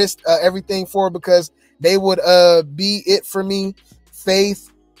and risked everything for, because they would be it for me.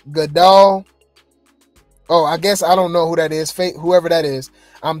 Faith Gadal. Oh, I guess I don't know who that is. Faith, whoever that is.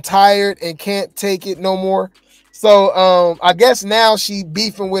 I'm tired and can't take it no more. So I guess now she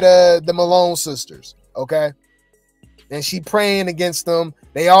beefing with the Malone sisters. Okay. And she praying against them.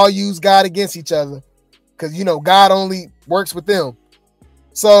 They all use God against each other, because, you know, God only works with them.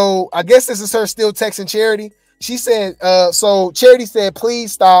 So I guess this is her still texting Charity. She said, so Charity said,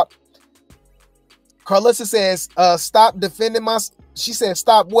 please stop. Karlissa says, stop defending she said,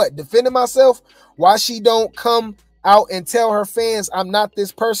 stop what? Defending myself? Why she don't come out and tell her fans I'm not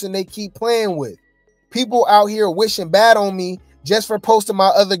this person they keep playing with? People out here wishing bad on me just for posting my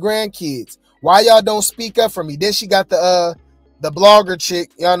other grandkids. Why y'all don't speak up for me? Then she got the blogger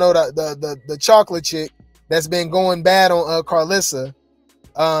chick, y'all know, the chocolate chick that's been going bad on Karlissa.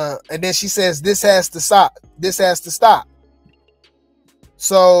 And then she says this has to stop. This has to stop.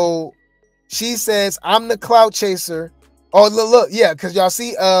 So she says I'm the clout chaser. Oh, look, yeah, because y'all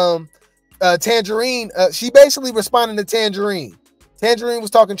see Tangerine, she basically responded to Tangerine. Tangerine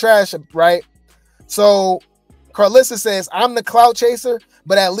was talking trash, right? So Karlissa says I'm the clout chaser,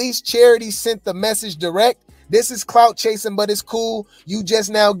 but at least Charity sent the message direct. This is clout chasing, but it's cool. You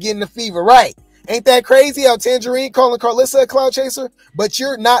just now getting the fever, right? Ain't that crazy how Tangerine calling Karlissa a clout chaser, but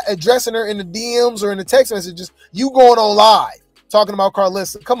you're not addressing her in the DMs or in the text messages. You going on live talking about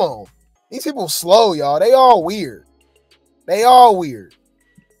Karlissa. Come on. These people slow, y'all. They all weird. They all weird.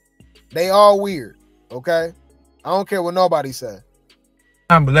 They all weird. Okay? I don't care what nobody said.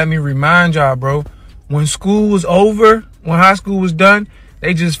 But let me remind y'all, bro. When school was over, when high school was done,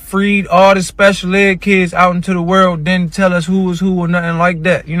 they just freed all the special ed kids out into the world, didn't tell us who was who or nothing like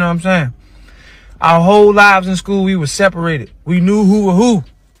that. You know what I'm saying? Our whole lives in school, we were separated. We knew who were who.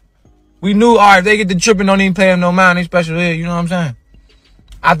 We knew, all right, if they get the tripping, don't even pay them no mind, they special ed. You know what I'm saying?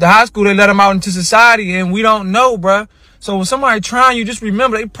 After high school, they let them out into society, and we don't know, bruh. So when somebody trying you, just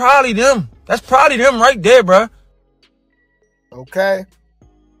remember, they probably them. That's probably them right there, bruh. Okay.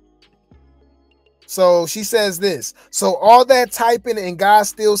 So she says this. So all that typing and God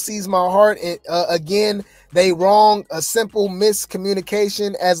still sees my heart. And again, they wrong. A simple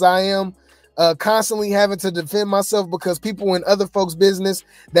miscommunication, as I am constantly having to defend myself because people in other folks' business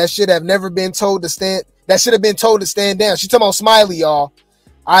that should have never been told to stand. That should have been told to stand down. She talking about Smiley, y'all.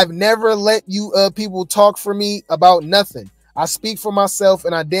 I've never let you people talk for me about nothing. I speak for myself,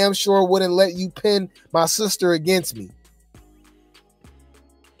 and I damn sure wouldn't let you pin my sister against me.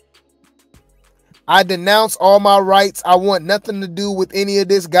 I denounce all my rights. I want nothing to do with any of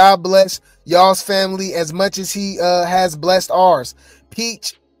this. God bless y'all's family as much as he has blessed ours.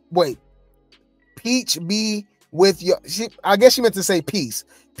 Peach be with y'all. I guess she meant to say peace.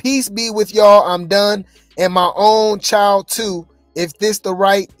 Peace be with y'all. I'm done. And my own child too. If this the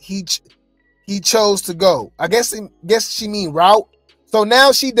right he chose to go. I guess she mean route. So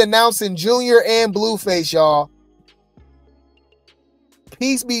now she denouncing Junior and Blueface, y'all.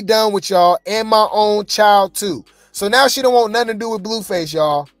 Peace be done with y'all and my own child too. So now she don't want nothing to do with Blueface,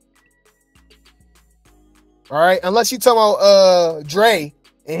 y'all. All right, unless she talking about Dre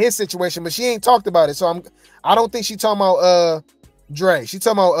and his situation, but she ain't talked about it. So I don't think she talking about Dre. She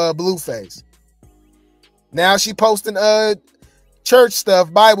talking about Blueface. Now she posting church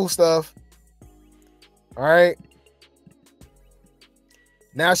stuff, Bible stuff. All right.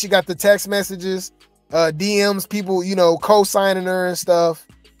 Now she got the text messages, DMs, people, you know, co-signing her and stuff.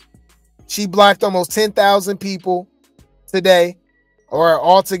 She blocked almost 10,000 people today or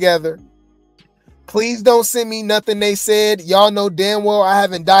altogether. Please don't send me nothing they said. Y'all know damn well I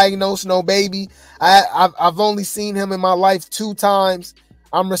haven't diagnosed no baby. I've only seen him in my life 2 times.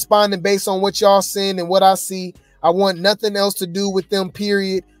 I'm responding based on what y'all send and what I see. I want nothing else to do with them,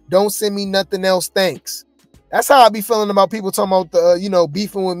 period. Don't send me nothing else, thanks. That's how I be feeling about people talking about the, you know,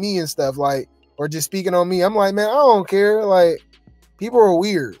 beefing with me and stuff, like, or just speaking on me. I'm like, man, I don't care. Like, people are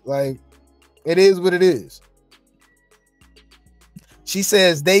weird. Like, it is what it is. She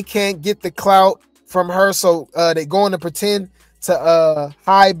says they can't get the clout from her, so they going to pretend to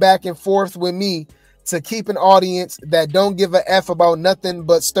hide back and forth with me to keep an audience that don't give a F about nothing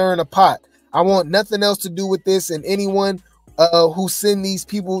but stirring a pot. I want nothing else to do with this, and anyone who send these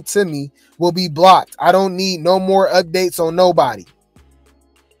people to me will be blocked. I don't need no more updates on nobody.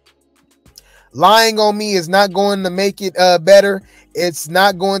 Lying on me is not going to make it better. It's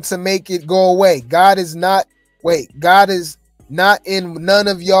not going to make it go away. God is not in none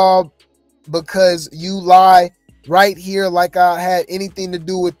of y'all because you lie right here like I had anything to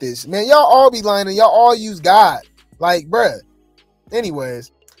do with this. Man, y'all all be lying and y'all all use God. Like, bruh.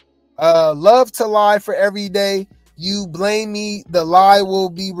 Anyways, love to lie for every day. You blame me, the lie will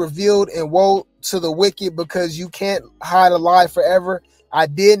be revealed, and woe to the wicked because you can't hide a lie forever. I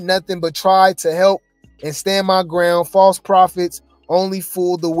did nothing but try to help and stand my ground. False prophets only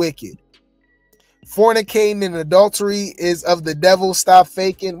fool the wicked. Fornicating and adultery is of the devil. Stop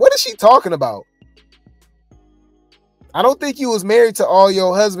faking. What is she talking about? I don't think you was married to all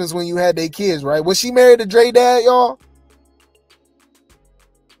your husbands when you had their kids, right? Was she married to Dre dad, y'all?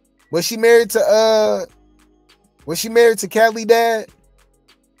 Was she married to Kali dad?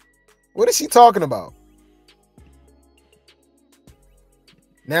 What is she talking about?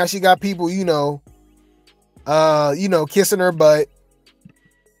 Now she got people, kissing her butt,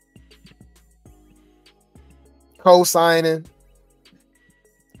 co-signing.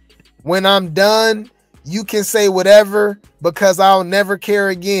 When I'm done, you can say whatever because I'll never care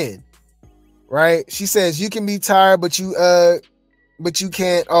again. Right? She says you can be tired, but you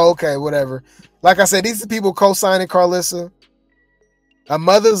can't. Oh, okay, whatever. Like I said, these are people co-signing Karlissa. A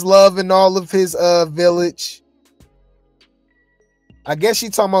mother's love in all of his village. I guess she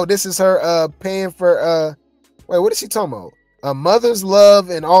talking about this is her paying for wait, what is she talking about? A mother's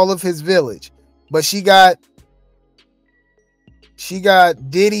love in all of his village. But she got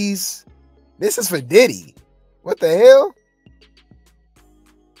Diddy's. This is for Diddy. What the hell?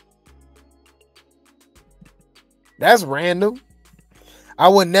 That's random. I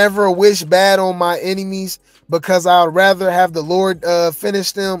would never wish bad on my enemies because I'd rather have the Lord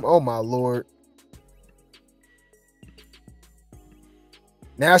finish them. Oh my Lord.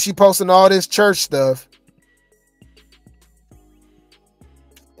 Now she posting all this church stuff.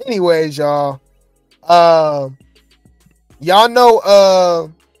 Anyways, y'all. Y'all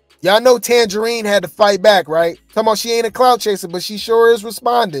know Tangerine had to fight back, right? Talking about she ain't a clout chaser, but she sure is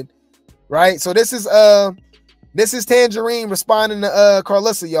responding. Right? So this is Tangerine responding to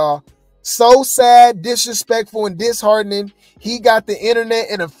Karlissa, y'all. So sad, disrespectful, and disheartening. He got the internet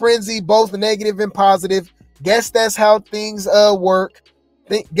in a frenzy, both negative and positive. Guess that's how things work.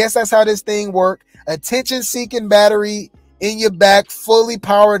 Guess that's how this thing work. Attention-seeking battery in your back, fully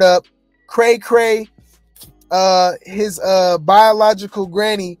powered up. Cray cray. His biological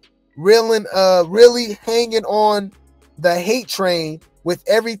granny really hanging on the hate train with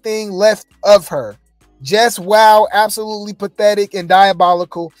everything left of her. Just wow, absolutely pathetic and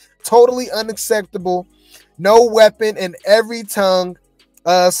diabolical. Totally unacceptable. No weapon in every tongue.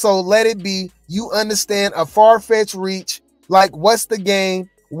 So let it be. You understand a far-fetched reach. Like, what's the game?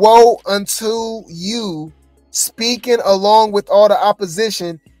 Woe unto you, speaking along with all the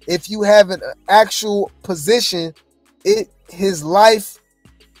opposition. If you have an actual position in his life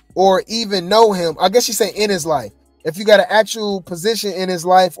or even know him, I guess you say in his life. If you got an actual position in his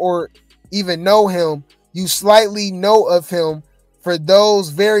life or even know him, you slightly know of him. For those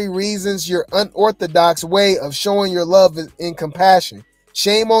very reasons, your unorthodox way of showing your love and compassion.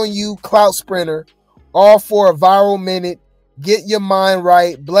 Shame on you, clout sprinter. All for a viral minute. Get your mind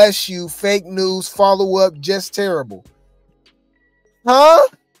right. Bless you. Fake news. Follow up. Just terrible. Huh?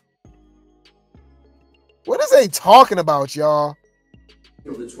 What is they talking about, y'all?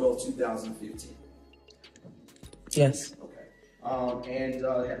 The 12th, 2015. Yes. Okay. And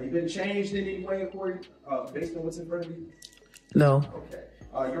have they been changed in any way according based on what's in front of you? No. Okay.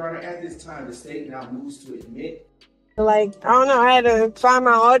 Your Honor, at this time, the state now moves to admit. Like, I don't know, I had to find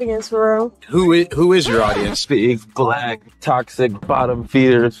my audience for real. Who is your audience? Big, black, toxic, bottom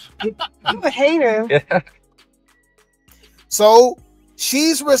feeders. I'm a hater. Yeah. So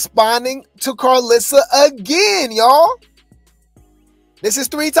she's responding to Karlissa again, y'all. This is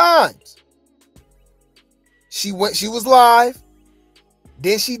 3 times. She was live.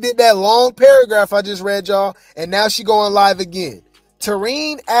 Then she did that long paragraph I just read, y'all. And now she going live again.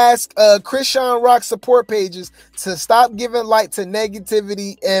 Terine asked Chrisean Rock support pages to stop giving light to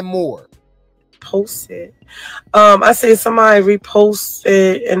negativity and more. Posted. I seen somebody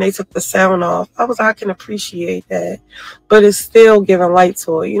reposted and they took the sound off. I can appreciate that. But it's still giving light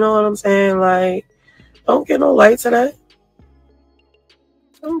to it. You know what I'm saying? Like, don't get no light to that.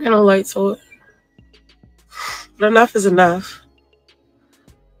 Don't get no light to it. But enough is enough.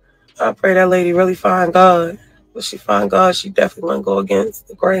 I pray that lady really find God. When she find God, she definitely wouldn't go against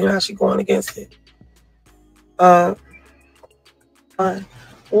the grain. How she going against it?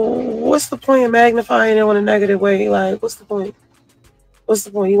 What's the point of magnifying it in a negative way? Like, what's the point? What's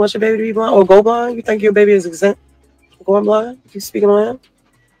the point? You want your baby to be blind or go blind? You think your baby is exempt from going blind? You speaking on him?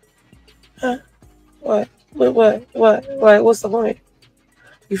 Huh? What? What's the point?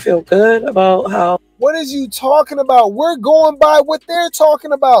 You feel good about how? What is you talking about? We're going by what they're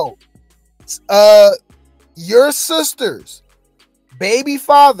talking about. Your sister's baby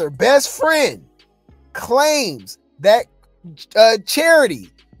father, best friend, claims that Charity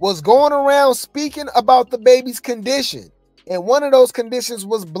was going around speaking about the baby's condition. And one of those conditions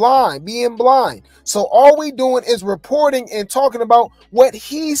was being blind. So all we doing is reporting and talking about what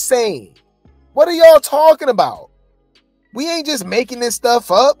he's saying. What are y'all talking about? We ain't just making this stuff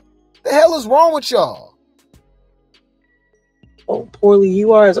up. The hell is wrong with y'all? How poorly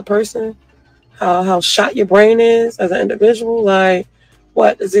you are as a person, how shot your brain is as an individual. Like,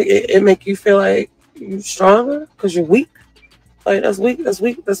 what does it make you feel like you're stronger because you're weak? Like, that's weak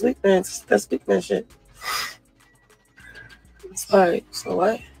man shit. It's like, so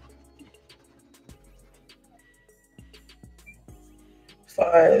what? As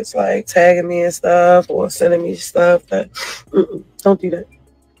far as like tagging me and stuff or sending me stuff, that don't do that.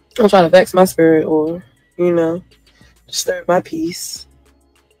 Don't try to vex my spirit or, you know, disturb my peace.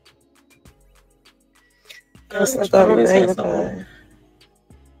 That's like I'm magnified.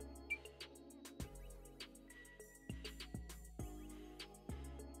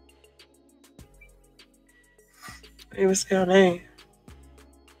 Hey, what's your name?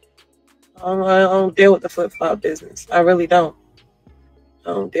 I don't deal with the flip-flop business. I really don't. I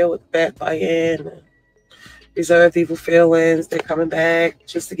don't deal with backbiting and reserve evil feelings. They're coming back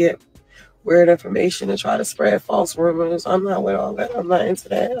just to get weird information and try to spread false rumors. I'm not with all that. I'm not into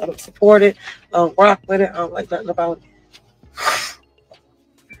that. I don't support it. I don't rock with it. I don't like nothing about it.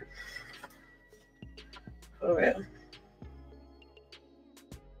 For real.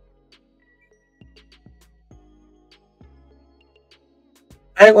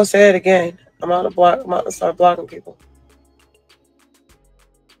 I ain't gonna say it again. I'm out to start blocking people.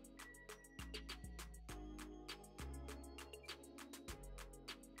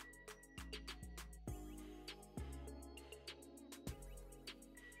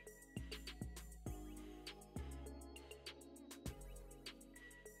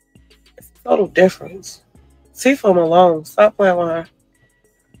 It's a total difference. Leave him alone. Stop playing with her.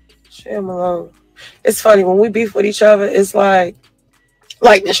 Leave him alone. It's funny when we beef with each other. It's like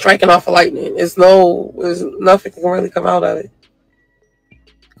lightning striking off of lightning. There's nothing can really come out of it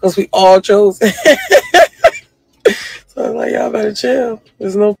because we all chose it. So I'm like, y'all better chill.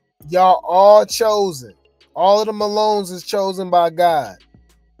 There's no. Y'all all chosen. All of the Malones is chosen by God.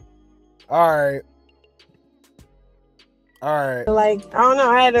 All right. All right. Like, I don't know.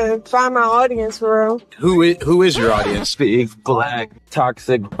 I had to find my audience for real. Who is your audience? Big, black,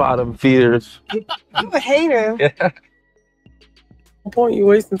 toxic, bottom feeders. I'm a hater. Yeah. Point you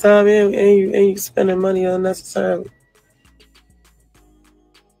wasting time and you spending money unnecessarily.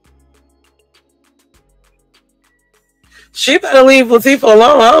 She better leave Latifah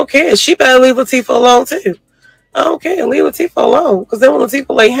alone. I don't care. She better leave Latifah alone too. I don't care. Leave Latifah alone. Because then when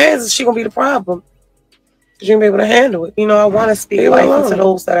Latifah lay hands, she gonna be the problem. Because you ain't be able to handle it. You know, I want to speak life into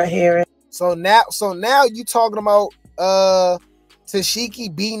those that are hearing. So now you talking about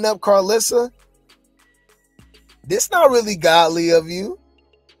Tesehki beating up Karlissa? This not really godly of you.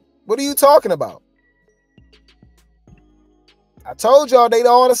 What are you talking about? I told y'all they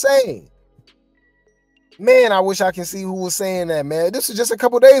all the same. Man, I wish I can see who was saying that, man. This was just a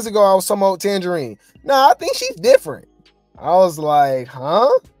couple days ago. I was talking about Tangerine. Nah, I think she's different. I was like,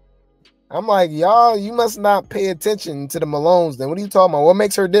 huh? I'm like, y'all, you must not pay attention to the Malones then. What are you talking about? What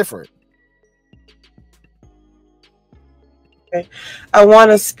makes her different? Okay. I want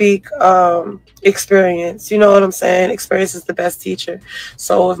to speak experience. You know what I'm saying? Experience is the best teacher.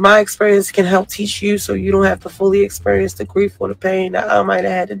 So if my experience can help teach you so you don't have to fully experience the grief or the pain that I might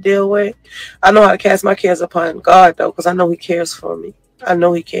have had to deal with, I know how to cast my cares upon God, though, because I know he cares for me. I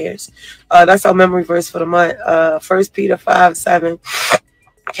know he cares. That's our memory verse for the month. 1 Peter 5:7.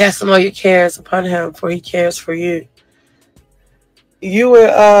 Casting all your cares upon him, for he cares for you. You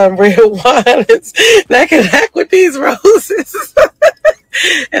and Real Wines that can act with these roses.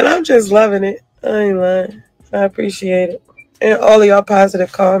 And I'm just loving it. I ain't lying. I appreciate it. And all of y'all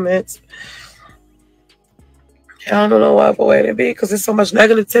positive comments. I don't know why, but way to be, because there's so much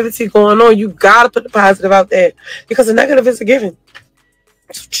negativity going on. You gotta put the positive out there because the negative is a given.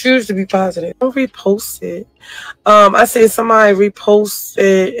 Choose to be positive. Don't repost it. I said somebody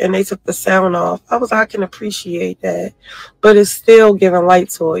reposted and they took the sound off. I can appreciate that, but it's still giving light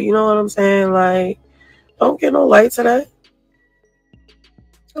to it. You know what I'm saying? Like, don't get no light to that.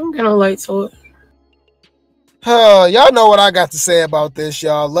 Don't get no light to it. Y'all know what I got to say about this,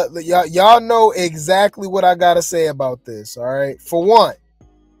 y'all. Y'all know exactly what I got to say about this. All right. For one,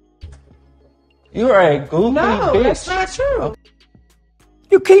 You're a goofy bitch. That's not true.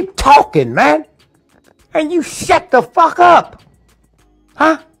 You keep talking, man. And you shut the fuck up.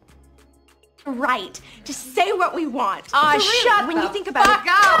 Huh? Right. Just say what we want. Shut when the you think about fuck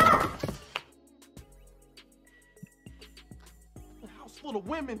it. up. House full of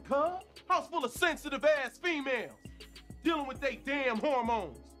women, cuz. House full of sensitive ass females. Dealing with they damn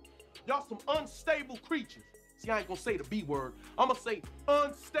hormones. Y'all some unstable creatures. See, I ain't gonna say the B word. I'm gonna say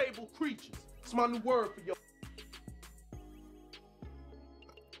unstable creatures. It's my new word for y'all.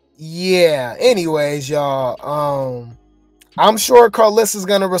 yeah. Anyways, y'all. I'm sure Karlissa's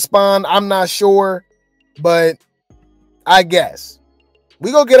gonna respond. I'm not sure, but I guess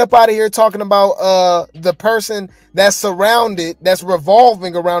we gonna get up out of here talking about the person that's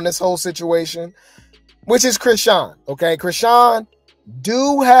revolving around this whole situation, which is Chrisean. Okay, Chrisean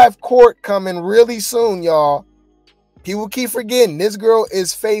do have court coming really soon, y'all. People keep forgetting this girl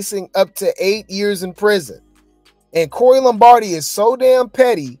is facing up to 8 years in prison, and Corey Lombardi is so damn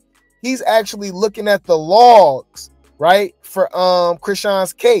petty. He's actually looking at the logs, right, for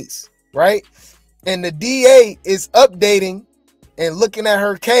Chrisean's case, right, and the DA is updating and looking at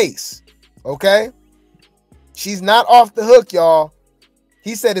her case. Okay, she's not off the hook, y'all.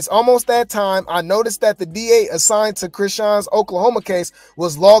 He said it's almost that time. I noticed that the DA assigned to Chrisean's Oklahoma case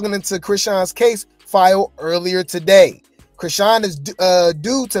was logging into Chrisean's case file earlier today. Chrisean is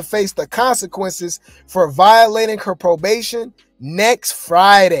due to face the consequences for violating her probation next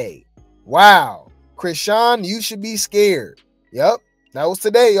Friday. Wow. Chrisean, you should be scared. Yep. That was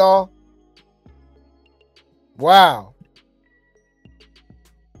today, y'all. Wow.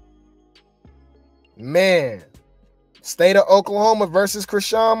 Man. State of Oklahoma versus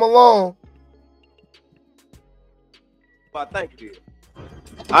Chrisean Malone. I think it is.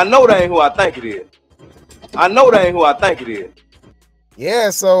 I know that ain't who I think it is. I know that ain't who I think it is. Yeah,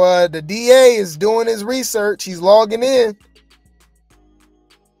 so the DA is doing his research. He's logging in.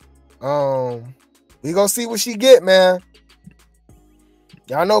 We gonna see what she get, man.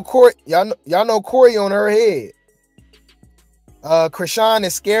 Y'all know Corey. Y'all know Corey on her head. Chrisean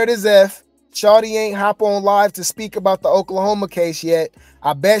is scared as F. Shawty ain't hop on live to speak about the Oklahoma case yet.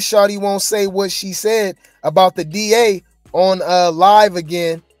 I bet Shawty won't say what she said about the DA on live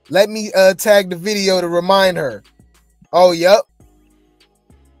again. Let me tag the video to remind her. Oh, yep.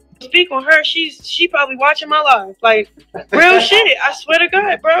 Speak on her. She probably watching my live. Like, real shit. I swear to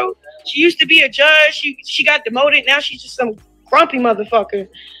God, bro. She used to be a judge. She got demoted. Now she's just some grumpy motherfucker.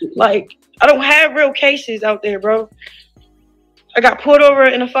 Like, I don't have real cases out there, bro. I got pulled over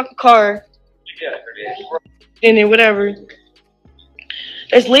in a fucking car. And then whatever.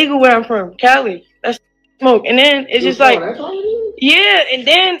 It's legal where I'm from, Cali. That's smoke. And then it's just like, yeah. And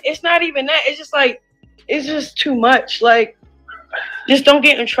then it's not even that. It's just like, it's just too much. Like, just don't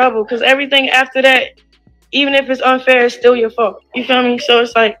get in trouble, because everything after that, even if it's unfair, it's still your fault. You feel me? So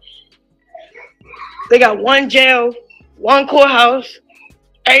it's like, they got one jail, one courthouse,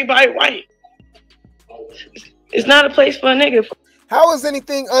 everybody white. It's not a place for a nigga. How is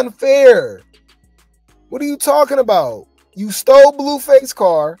anything unfair? What are you talking about? You stole Blueface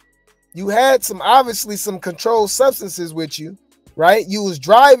car. You had obviously some controlled substances with you, right? You was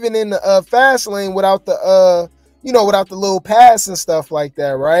driving in the fast lane without the without the little pass and stuff like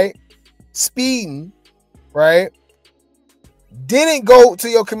that, right? Speeding, right? Didn't go to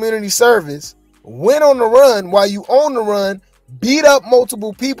your community service, went on the run. While you on the run, beat up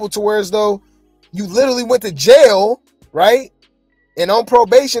multiple people to where as though you literally went to jail, right? And on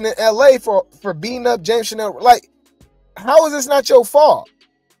probation in LA for beating up James Chanel. Like, how is this not your fault?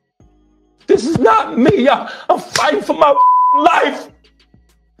 This is not me, y'all. I'm fighting for my life.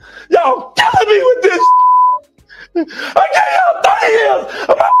 Y'all killing me with this. I gave y'all 30 years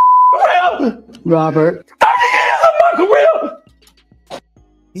of my career. Robert. 30 years of my career.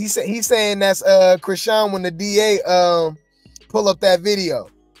 He's saying that's Chrisean when the DA pull up that video.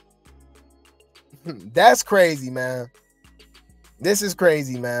 That's crazy, man. This is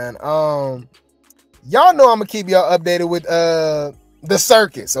crazy, man. Y'all know I'm gonna keep y'all updated with the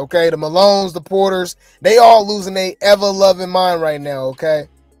circus, okay? The Malones, the Porters, they all losing their ever-loving mind right now, okay?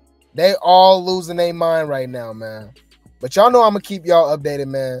 They all losing their mind right now, man. But y'all know I'm gonna keep y'all updated,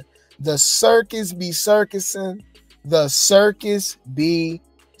 man. The circus be circusing. The circus be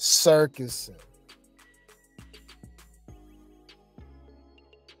circusing.